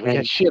god, we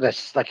had shit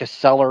like a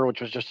cellar,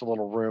 which was just a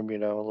little room, a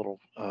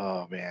little.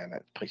 Oh man,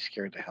 that place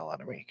scared the hell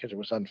out of me because it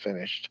was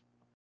unfinished.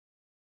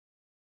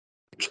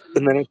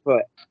 And then I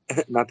put,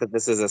 not that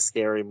this is a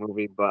scary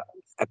movie, but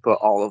I put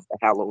all of the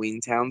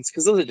Halloween Towns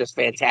because those are just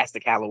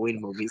fantastic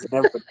Halloween movies.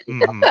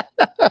 Mm-hmm.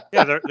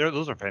 Yeah,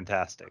 those are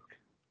fantastic.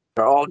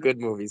 They're all good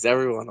movies,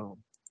 every one of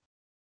them.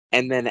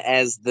 And then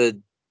as the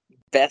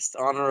best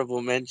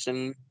honorable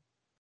mention,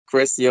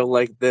 Chris, you'll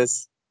like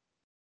this.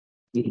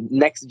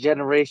 Next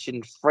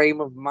Generation Frame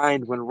of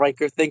Mind when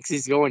Riker thinks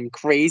he's going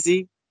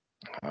crazy.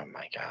 Oh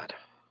my god.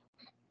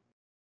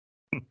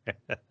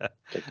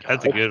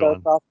 That's a good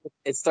one.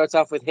 It starts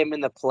off with him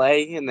in the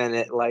play, and then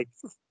it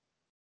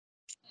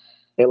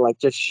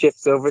just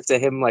shifts over to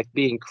him like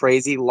being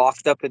crazy,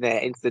 locked up in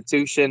that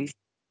institution.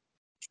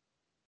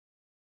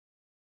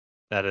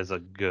 That is a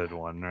good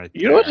one, right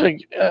there. You know what's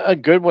a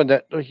good one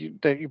that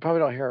you probably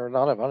don't hear a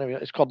lot of?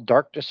 It's called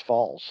Darkness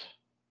Falls,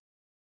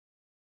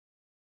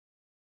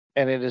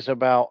 and it is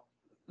about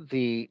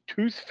the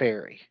Tooth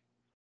Fairy.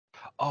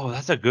 Oh,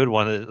 that's a good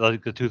one.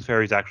 Like the Tooth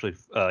Fairy is actually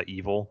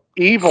evil.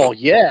 Evil,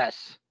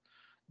 yes.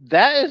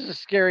 That is a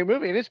scary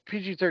movie, and it's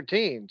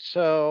PG-13.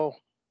 So,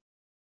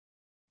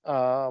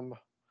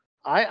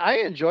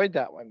 I enjoyed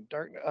that one.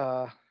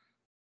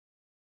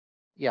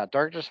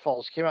 Darkness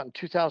Falls came out in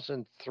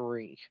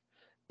 2003.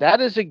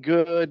 That is a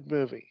good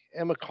movie.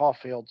 Emma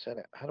Caulfield's in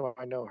it. How do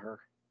I know her?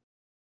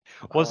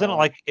 Wasn't it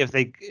like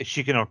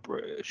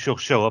she'll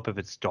show up if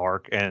it's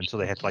dark, and so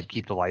they have to like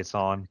keep the lights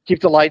on?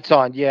 Keep the lights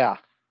on, yeah.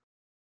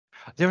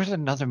 There was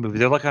another movie.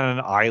 They're like on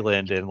an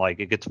island, and like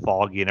it gets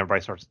foggy, and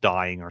everybody starts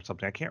dying or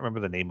something. I can't remember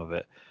the name of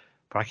it,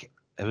 but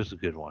it was a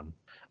good one.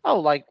 Oh,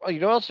 you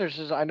know what else there's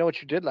is I Know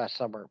What You Did Last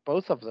Summer.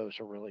 Both of those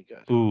are really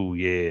good. Ooh,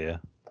 yeah.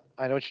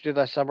 I Know What You Did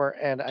Last Summer,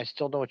 and I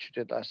Still Know What You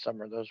Did Last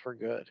Summer. Those were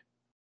good.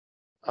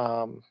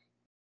 Um,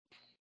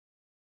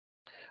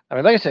 I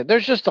mean, like I said,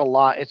 there's just a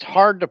lot. It's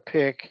hard to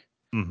pick.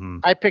 Mm-hmm.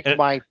 I picked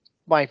my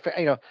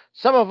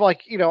some of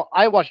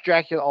I watch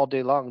Dracula all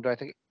day long. Do I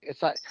think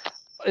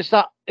it's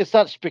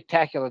not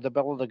spectacular, the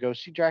Bela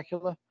Lugosi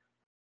Dracula,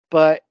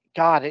 but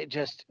God, it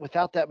just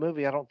without that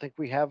movie, I don't think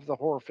we have the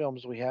horror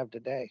films we have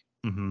today.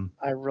 Mm-hmm.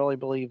 I really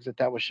believe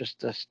that was just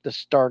the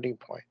starting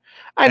point.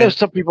 I know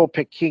some people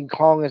pick King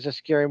Kong as a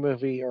scary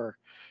movie or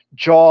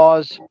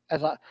Jaws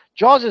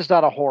Jaws is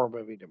not a horror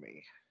movie to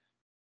me.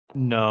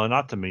 No,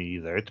 not to me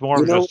either. It's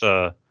more of just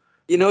a.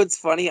 It's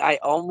funny. I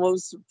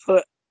almost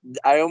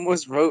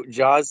wrote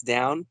Jaws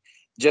down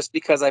just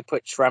because I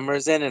put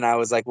Tremors in, and I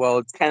was like, well,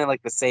 it's kind of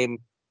like the same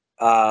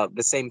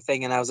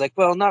thing. And I was like,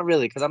 well, not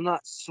really, because I'm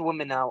not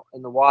swimming out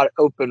in the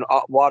open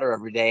water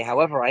every day.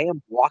 However, I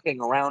am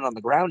walking around on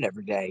the ground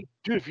every day.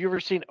 Dude, have you ever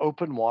seen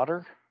Open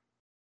Water?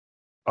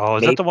 Oh,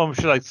 is that the one where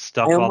she like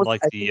stuck on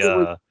like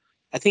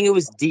I think it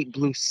was Deep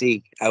Blue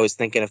Sea. I was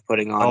thinking of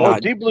putting on. Oh,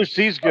 Deep Blue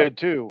Sea's good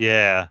too.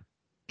 Yeah.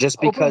 Just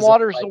because Open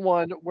Water's the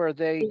one where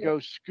they go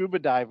scuba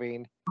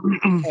diving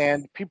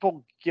and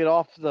people get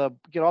on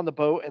the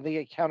boat and they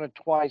get counted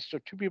twice, so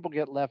 2 people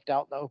get left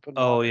out in the open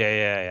water. Oh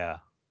yeah.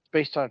 It's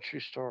based on a true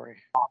story.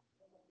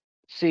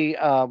 See,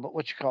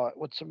 what you call it?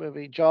 What's the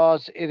movie?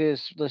 Jaws. It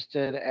is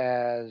listed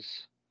as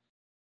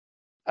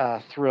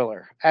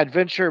thriller,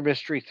 adventure,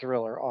 mystery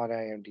thriller on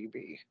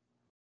IMDb.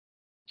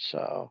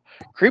 So,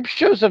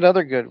 Creepshow's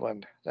another good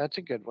one. That's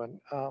a good one.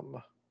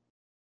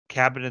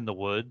 Cabin in the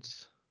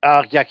Woods.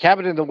 Yeah,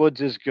 Cabin in the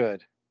Woods is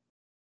good.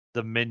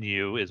 The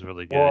Menu is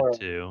really good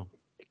too.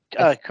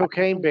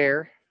 Cocaine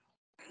Bear.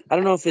 I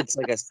don't know if it's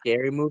like a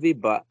scary movie,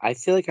 but I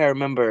feel like I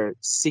remember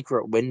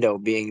Secret Window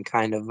being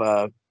kind of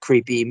a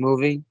creepy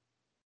movie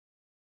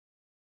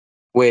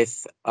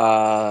with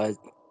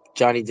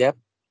Johnny Depp.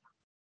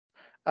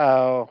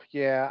 Oh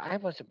yeah, I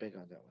wasn't big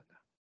on that one.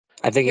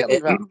 I think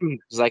it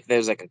was like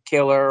there's like a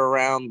killer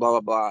around,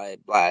 blah blah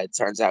blah. It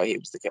turns out he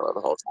was the killer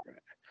the whole time.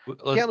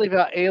 Can't leave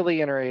out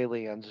Alien or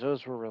Aliens.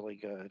 Those were really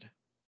good.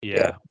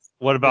 Yeah.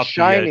 What about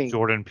the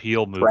Jordan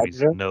Peele movies,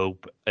 Predator?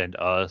 Nope and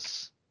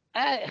Us?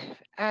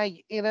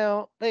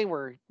 They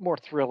were more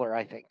thriller,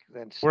 I think,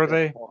 than Were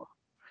they? horror.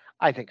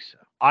 I think so.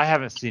 I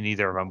haven't seen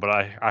either of them, but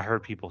I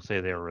heard people say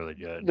they were really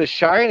good. The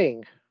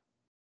Shining.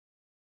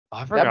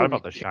 I forgot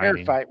about The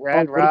Shining.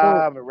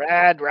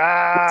 Rad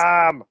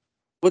Rom.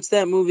 What's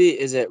that movie?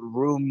 Is it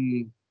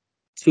Room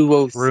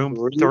 203? Room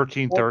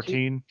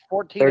 1313?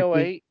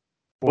 1408.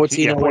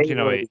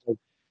 1408.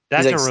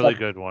 That's a really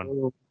good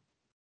one.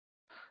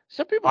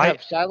 Some people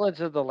have Silence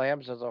of the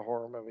Lambs as a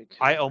horror movie too.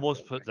 I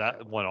almost put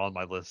that one on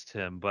my list,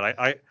 Tim, but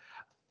I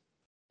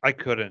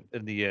couldn't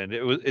in the end.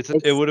 It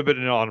would have been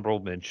an honorable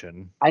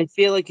mention. I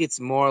feel like it's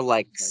more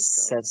like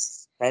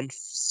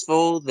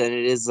suspenseful than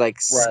it is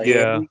like scary.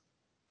 Yeah.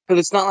 Because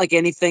it's not like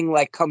anything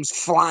like comes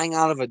flying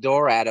out of a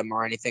door at him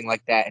or anything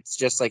like that. It's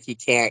just like he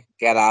can't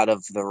get out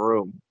of the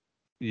room.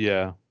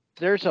 Yeah.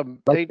 The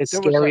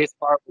scariest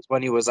part was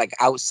when he was like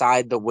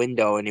outside the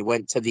window and he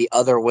went to the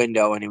other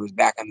window and he was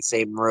back in the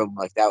same room.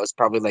 Like that was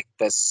probably like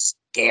the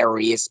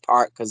scariest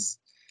part because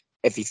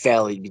if he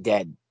fell, he'd be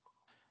dead.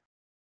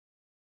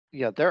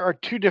 Yeah, there are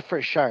 2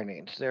 different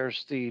Shinings.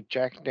 There's the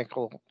Jack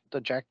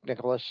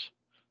Nicklaus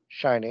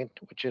Shining,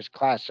 which is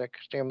classic,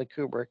 Stanley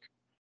Kubrick.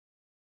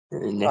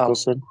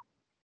 Nicholson.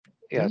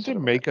 Yeah, didn't they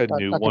make a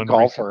new one the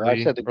golfer.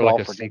 recently? I said the or golfer.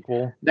 Like a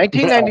sequel?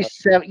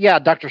 1997. Yeah,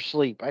 Dr.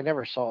 Sleep. I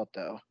never saw it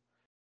though.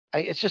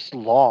 It's just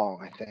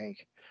long, I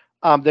think.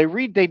 They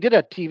did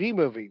a TV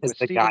movie with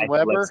Steven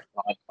Weber.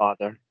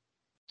 Godfather.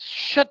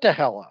 Shut the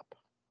hell up.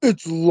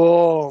 It's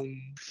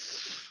long.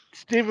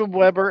 Steven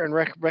Weber and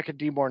Rebecca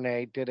De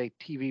Mornay did a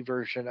TV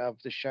version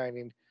of The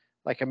Shining,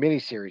 like a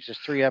miniseries,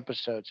 just 3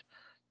 episodes.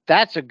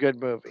 That's a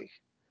good movie.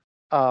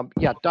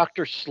 Yeah,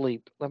 Dr.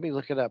 Sleep. Let me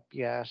look it up.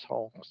 You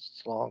asshole.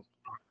 It's long.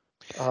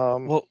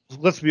 Well,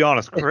 let's be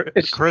honest.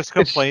 Chris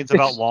complains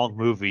about long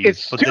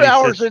movies, but 2 then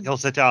hours he'll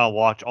sit down and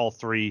watch all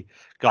 3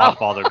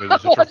 Godfather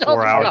movies, which are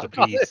 4 hours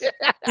apiece.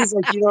 He's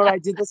like, you know what I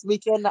did this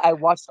weekend? I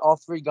watched all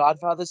 3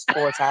 Godfathers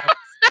 4 times.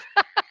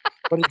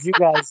 What did you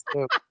guys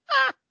do?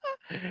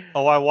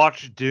 Oh, I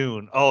watched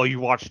Dune. Oh, you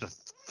watched a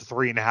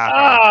 3.5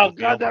 hour Oh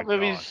movie. God, that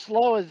movie's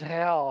slow as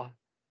hell.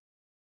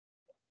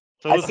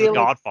 So this is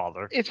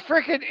Godfather. It's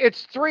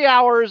 3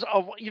 hours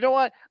of, you know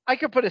what? I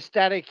could put a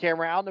static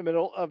camera out in the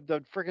middle of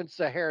the freaking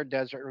Sahara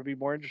Desert. It would be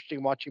more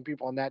interesting watching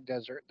people in that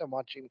desert than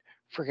watching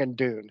freaking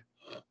Dune.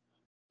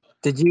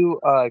 Did you,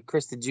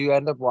 Chris, did you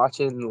end up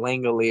watching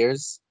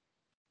Langoliers?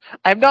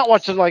 I have not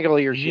watched the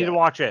Langoliers yet. You need to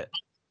watch it.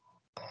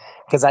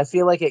 Because I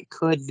feel like it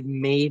could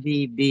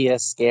maybe be a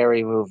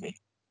scary movie.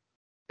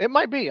 It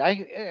might be.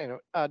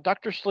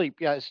 Dr. Sleep,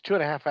 yeah, it's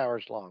 2.5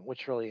 hours long,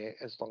 which really ain't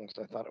as long as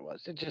I thought it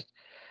was. It just,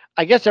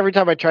 I guess every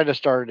time I tried to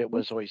start it, it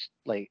was always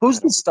late. Who's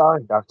the star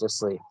in Dr.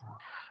 Sleep?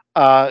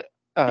 Ewan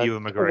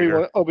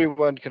McGregor.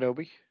 Obi-Wan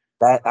Kenobi.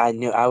 That I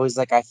knew. I was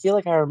like, I feel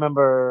like I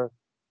remember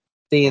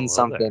seeing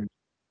something.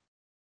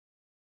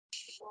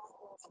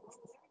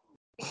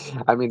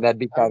 I mean, that'd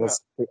be kind of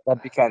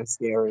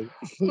scary.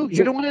 Oh,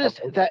 you know what it is?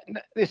 That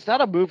it's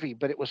not a movie,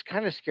 but it was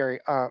kind of scary.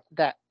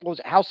 That was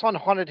it House on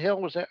Haunted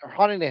Hill. Was it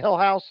Haunting the Hill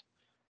House?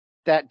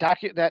 That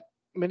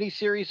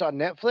miniseries on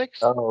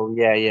Netflix. Oh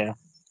yeah.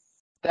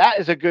 That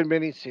is a good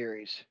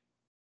miniseries.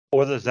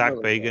 Or the Zach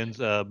Really good.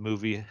 Bagans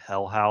movie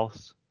Hell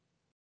House.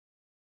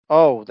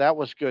 Oh, that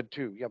was good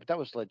too. Yeah, but that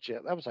was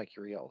legit. That was like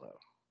real though.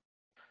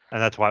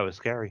 And that's why it was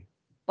scary.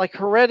 Like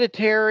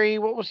Hereditary.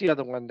 What was the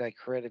other one? Like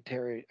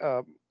Hereditary.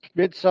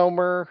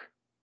 Midsummer.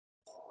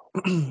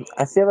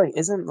 I feel like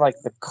isn't like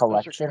the Those are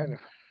collection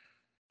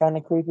kind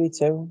of creepy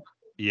too.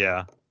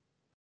 Yeah.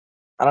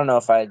 I don't know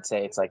if I'd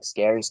say it's like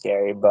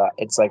scary, but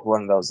it's like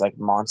one of those like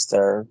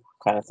monster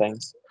kind of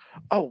things.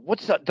 Oh,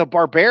 what's the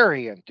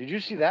Barbarian? Did you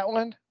see that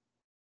one?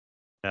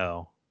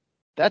 No.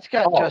 That's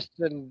got Oh.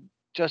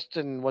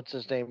 Justin. What's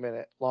his name in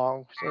it?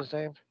 Long. What's his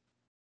name?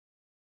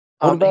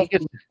 What about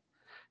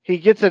He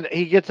gets a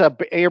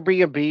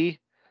Airbnb,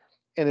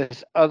 and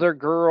this other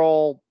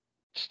girl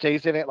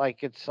stays in it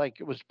like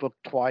it was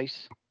booked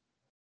twice,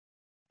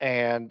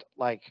 and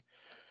like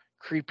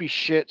creepy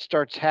shit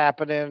starts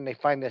happening. And they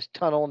find this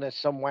tunnel, and there's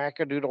some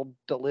wackadoodle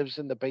that lives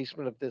in the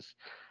basement of this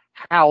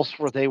house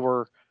where they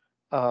were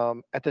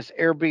at this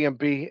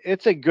Airbnb.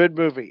 It's a good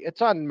movie.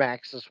 It's on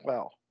Max as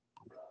well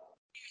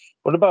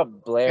what about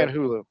and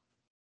Hulu.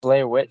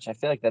 Blair Witch? I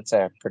feel like that's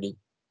a pretty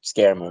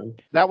scary movie.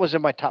 That was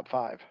in my top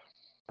 5.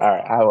 All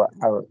right, I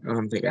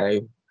don't think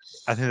I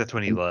think that's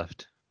when he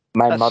left.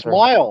 my mother.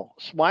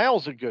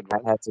 Smile's a good I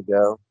one. had to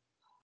go.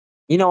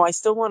 You know, I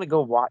still want to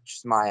go watch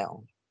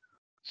Smile.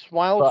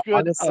 Smile's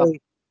But good.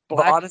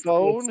 Black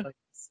Phone.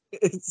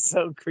 It's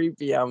so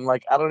creepy. I'm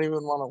like, I don't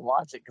even want to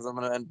watch it because I'm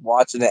gonna end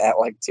watching it at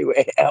like 2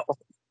 a.m.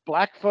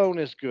 Black Phone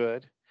is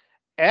good.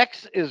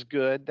 X is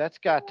good. That's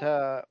got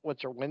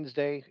what's her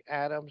Wednesday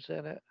Adams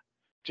in it.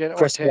 Jenna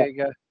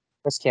Ortega.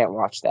 Chris can't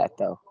watch that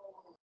though.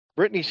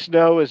 Brittany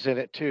Snow is in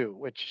it too,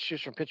 which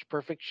she's from Pitch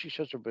Perfect. She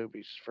shows her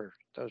boobies for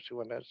those who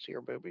want to see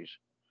her boobies.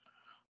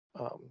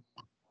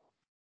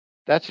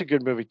 That's a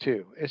good movie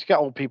too. It's got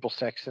old people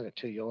sex in it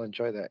too. You'll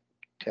enjoy that,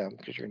 Tim,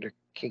 because you're into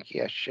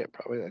kinky ass shit.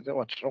 Probably. I don't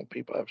watch old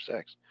people have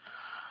sex.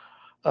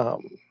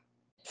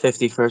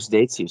 50 First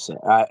Dates, you said.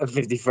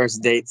 50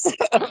 First Dates.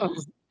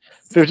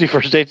 50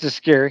 First Dates is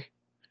scary.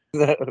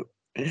 No.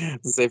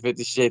 Say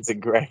 50 Shades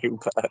of Grey,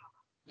 but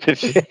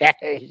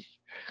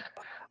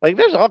like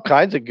there's all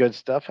kinds of good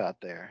stuff out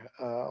there.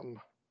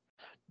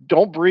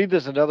 Don't Breathe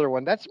is another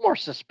one. That's more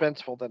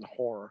suspenseful than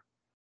horror.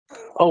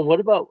 oh, what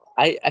about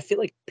I feel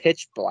like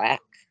Pitch Black.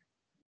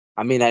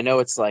 I mean, I know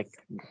it's like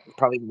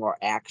probably more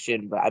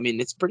action, but I mean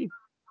it's pretty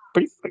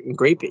fucking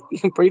creepy.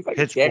 Pretty fucking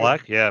Pitch scary.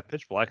 Black? Yeah,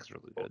 Pitch Black is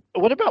really good.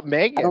 What about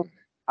Megan?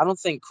 I don't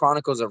think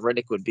Chronicles of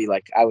Riddick would be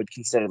like I would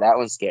consider that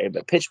one scary,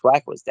 but Pitch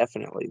Black was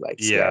definitely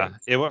like scary. Yeah,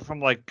 it went from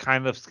like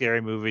kind of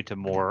scary movie to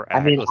more. I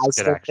mean, let's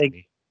get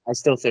action-y. I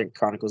still think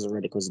Chronicles of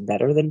Riddick was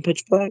better than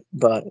Pitch Black,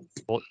 but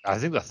Well, I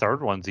think the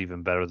third one's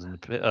even better than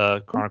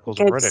Chronicles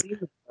I of think I've Riddick. seen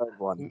the third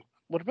one.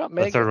 What about The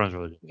Megan? third one's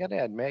really good. You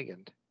gotta add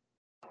Megan.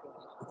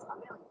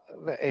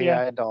 The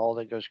AI doll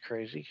that goes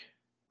crazy.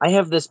 I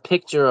have this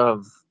picture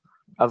of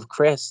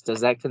Chris.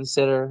 Does that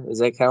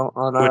count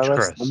on our Which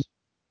list?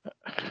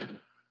 Chris?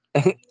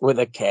 With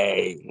a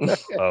K.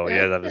 Oh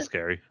yeah, that is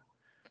scary.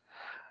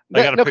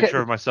 I got a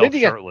picture of myself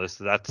shirtless.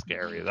 That's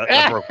scary.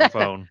 That broke my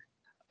phone.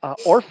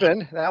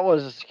 Orphan. That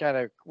was kind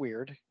of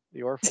weird.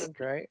 The Orphan,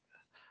 right?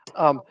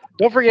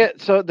 Don't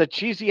forget. So the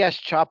cheesy ass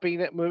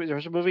chopping movie. There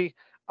was a movie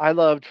I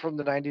loved from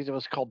the '90s. It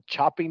was called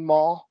Chopping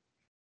Mall.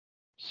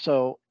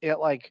 So they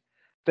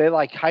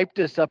hyped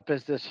this up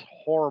as this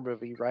horror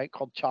movie, right?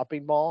 Called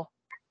Chopping Mall.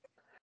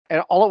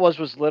 And all it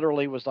was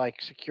literally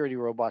like security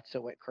robots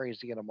that went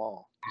crazy in a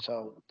mall.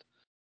 So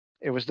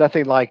it was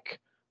nothing like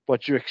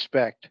what you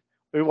expect.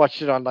 We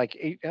watched it on I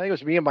think it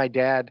was me and my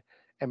dad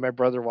and my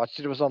brother watched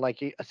it. It was on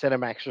like a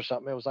Cinemax or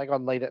something. It was like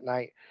on late at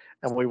night,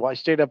 and we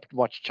stayed up and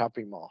watched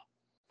Chopping Mall.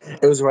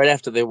 It was right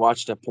after they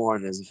watched a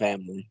porn as a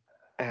family.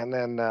 And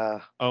then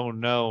oh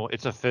no,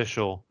 it's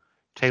official.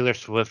 Taylor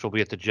Swift will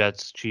be at the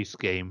Jets Chiefs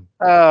game.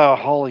 Oh,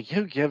 holy!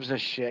 Who gives a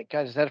shit,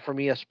 guys? Is that from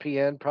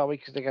ESPN? Probably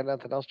because they got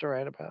nothing else to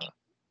write about.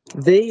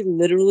 They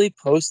literally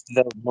post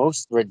the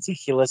most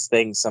ridiculous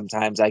things.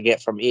 Sometimes I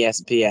get from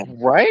ESPN.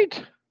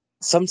 Right?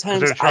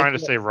 Sometimes they're trying to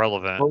stay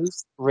relevant.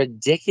 Most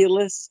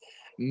ridiculous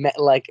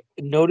like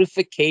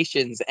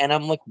notifications, and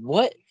I'm like,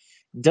 what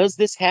does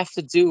this have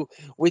to do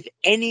with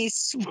any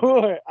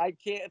sport? I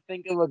can't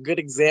think of a good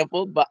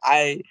example, but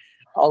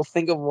I'll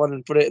think of one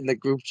and put it in the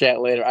group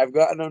chat later. I've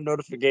gotten a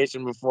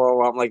notification before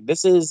where I'm like,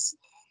 it's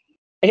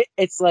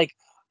like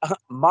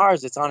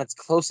Mars. It's on its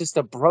closest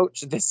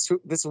approach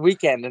this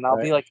weekend, and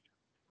I'll be like,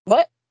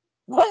 what?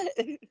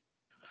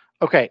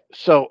 Okay,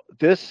 so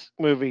this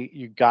movie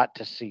you got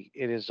to see.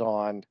 It is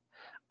on.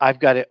 I've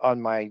got it on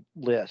my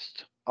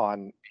list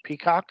on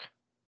Peacock.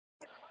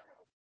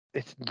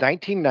 It's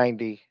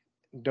 1990.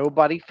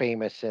 Nobody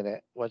famous in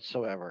it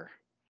whatsoever.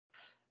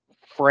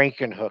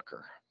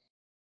 Frankenhooker.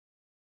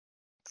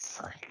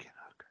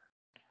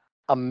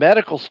 A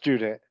medical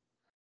student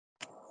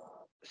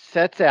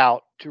sets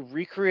out to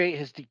recreate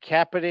his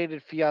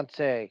decapitated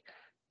fiancée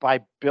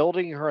by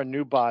building her a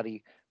new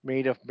body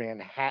made of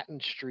Manhattan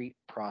Street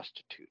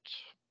prostitutes.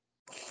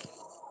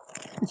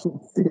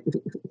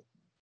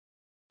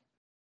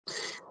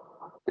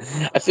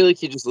 I feel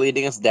like you're just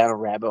leading us down a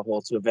rabbit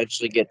hole to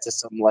eventually get to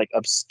some like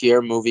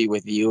obscure movie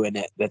with you in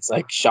it that's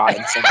like shot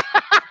in some.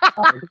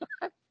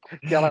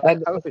 Yeah, like,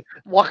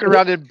 walking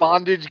around in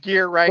bondage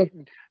gear, right?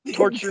 And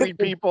torturing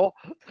people.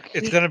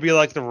 It's gonna be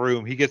like The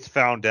Room. He gets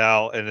found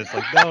out, and it's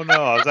like, no,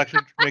 I was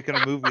actually making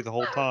a movie the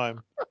whole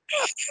time.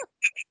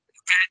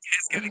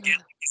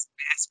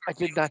 I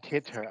did not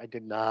hit her. I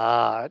did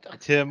not.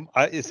 Tim,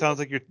 it sounds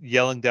like you're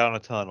yelling down a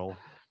tunnel.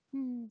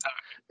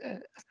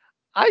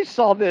 I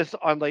saw this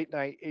on late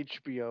night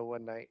HBO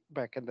one night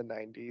back in the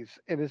 90s,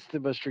 and it's the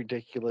most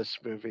ridiculous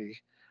movie.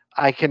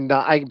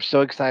 I'm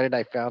so excited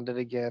I found it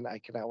again. I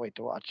cannot wait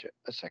to watch it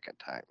a second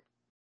time.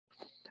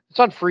 It's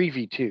on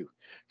Freevee too.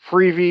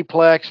 Freevee,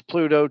 Plex,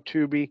 Pluto,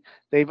 Tubi.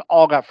 They've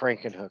all got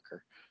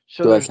Frankenhooker.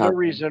 So there's no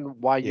reason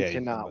why you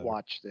cannot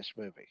watch this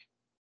movie.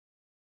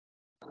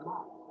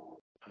 All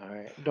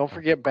right. Don't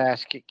forget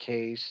Basket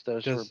Case.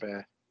 Those were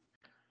bad.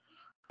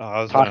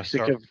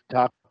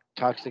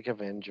 Toxic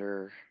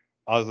Avenger.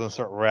 I was going to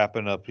start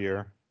wrapping up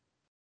here.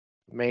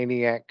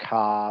 Maniac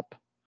Cop.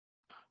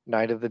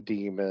 Night of the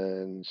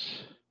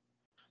Demons.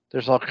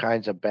 There's all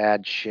kinds of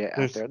bad shit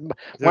out there.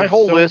 My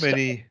whole list.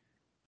 Many.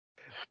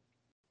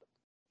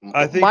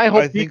 I think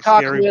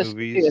Peacock list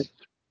movies.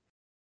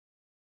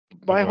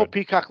 My whole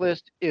Peacock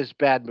list is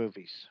bad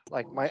movies,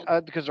 like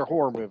because they're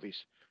horror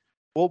movies.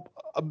 Well,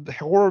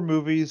 horror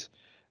movies,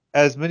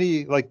 as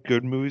many like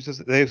good movies,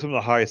 they have some of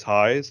the highest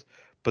highs,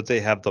 but they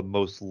have the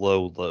most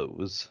low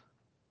lows.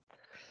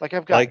 Like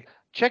I've got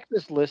check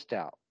this list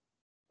out.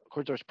 Of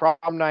course, there's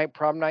Prom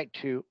Night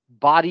 2,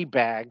 Body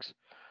Bags,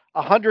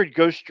 100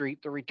 Ghost Street,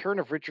 The Return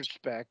of Richard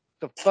Speck,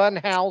 The Fun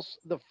House,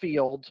 The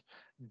Fields,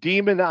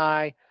 Demon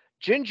Eye,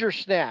 Ginger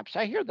Snaps.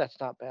 I hear that's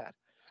not bad.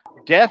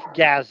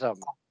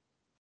 Deathgasm,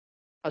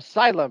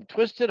 Asylum,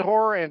 Twisted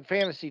Horror and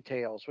Fantasy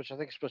Tales, which I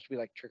think is supposed to be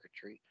like Trick or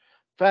Treat.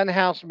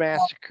 Funhouse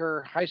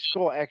Massacre, High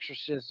School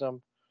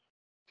Exorcism,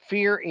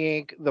 Fear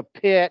Inc., The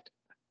Pit,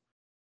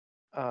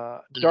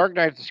 Dark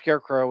Knight of the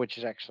Scarecrow, which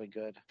is actually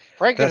good.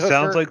 That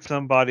sounds like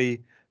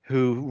somebody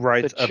who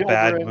writes a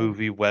bad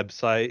movie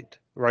website,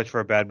 writes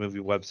for a bad movie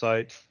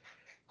website.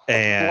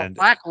 And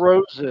Black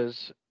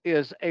Roses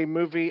is a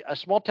movie. A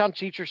small town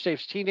teacher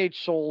saves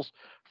teenage souls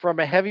from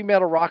a heavy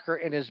metal rocker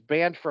and is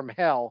banned from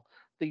hell.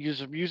 They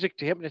use music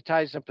to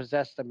hypnotize and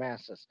possess the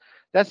masses.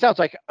 That sounds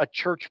like a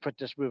church put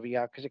this movie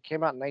out because it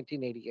came out in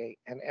 1988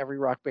 and every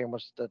rock band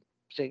was the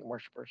Satan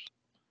Worshippers.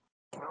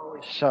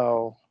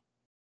 So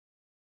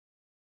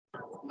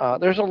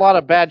there's a lot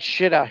of bad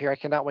shit out here. I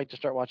cannot wait to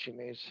start watching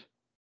these.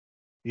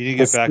 You need to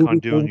get back on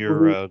doing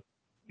your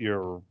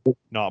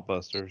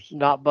Knotbusters. The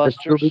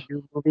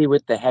Scooby-Doo movie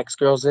with the Hex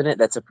Girls in it.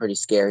 That's a pretty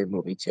scary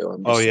movie too.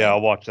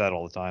 I'll watch that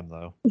all the time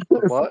though.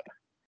 What?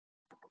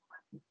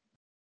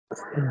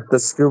 The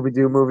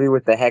Scooby-Doo movie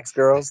with the Hex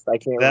Girls. I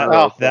can't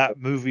remember. That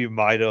movie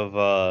might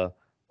have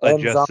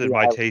adjusted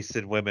my taste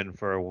in women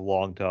for a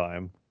long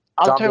time.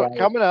 I'll tell you,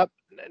 coming up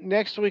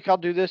next week, I'll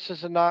do this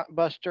as a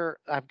Knotbuster.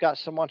 I've got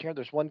some on here.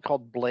 There's one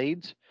called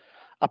Blades.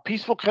 A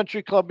peaceful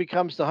country club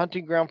becomes the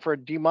hunting ground for a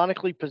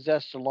demonically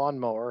possessed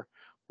lawnmower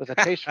with a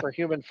taste for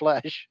human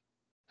flesh.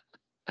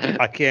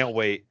 I can't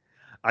wait.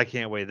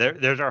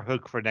 There's our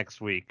hook for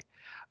next week.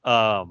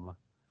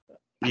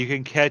 You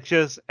can catch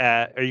us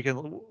at, or you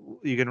can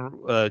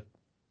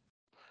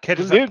catch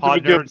us at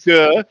Pod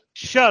Nerds.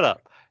 Shut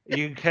up.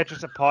 You can catch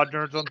us at Pod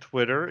Nerds on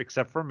Twitter,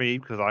 except for me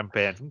because I'm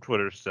banned from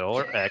Twitter still,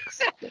 or X.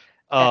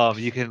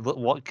 You can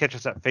catch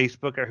us at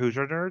Facebook at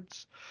Hoosier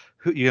Nerds.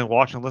 You can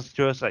watch and listen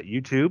to us at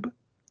YouTube,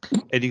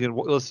 and you can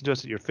listen to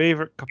us at your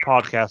favorite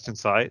podcasting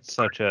sites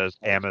such as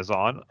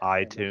Amazon,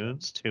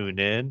 iTunes,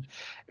 TuneIn,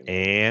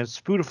 and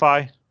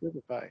Spotify.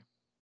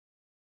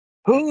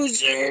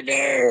 Hoosier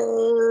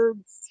Nerds.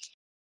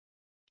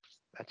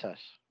 That's us.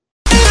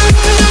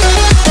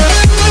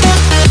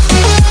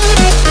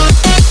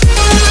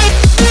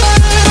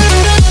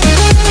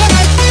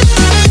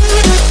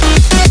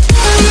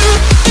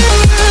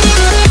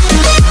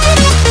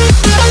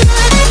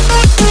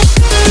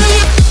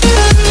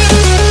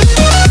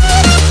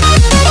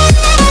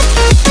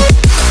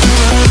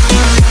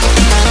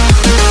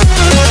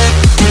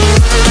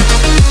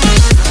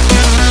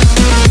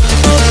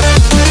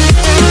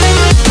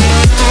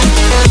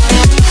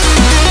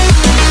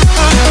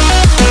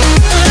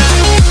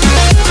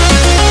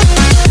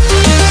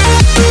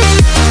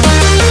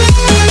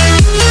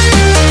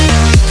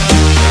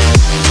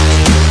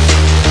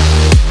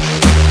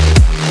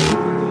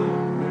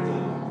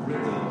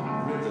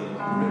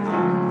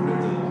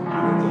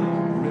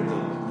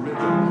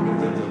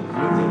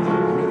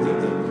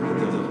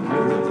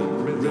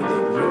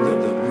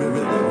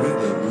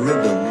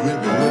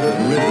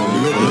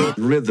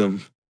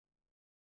 Rhythm.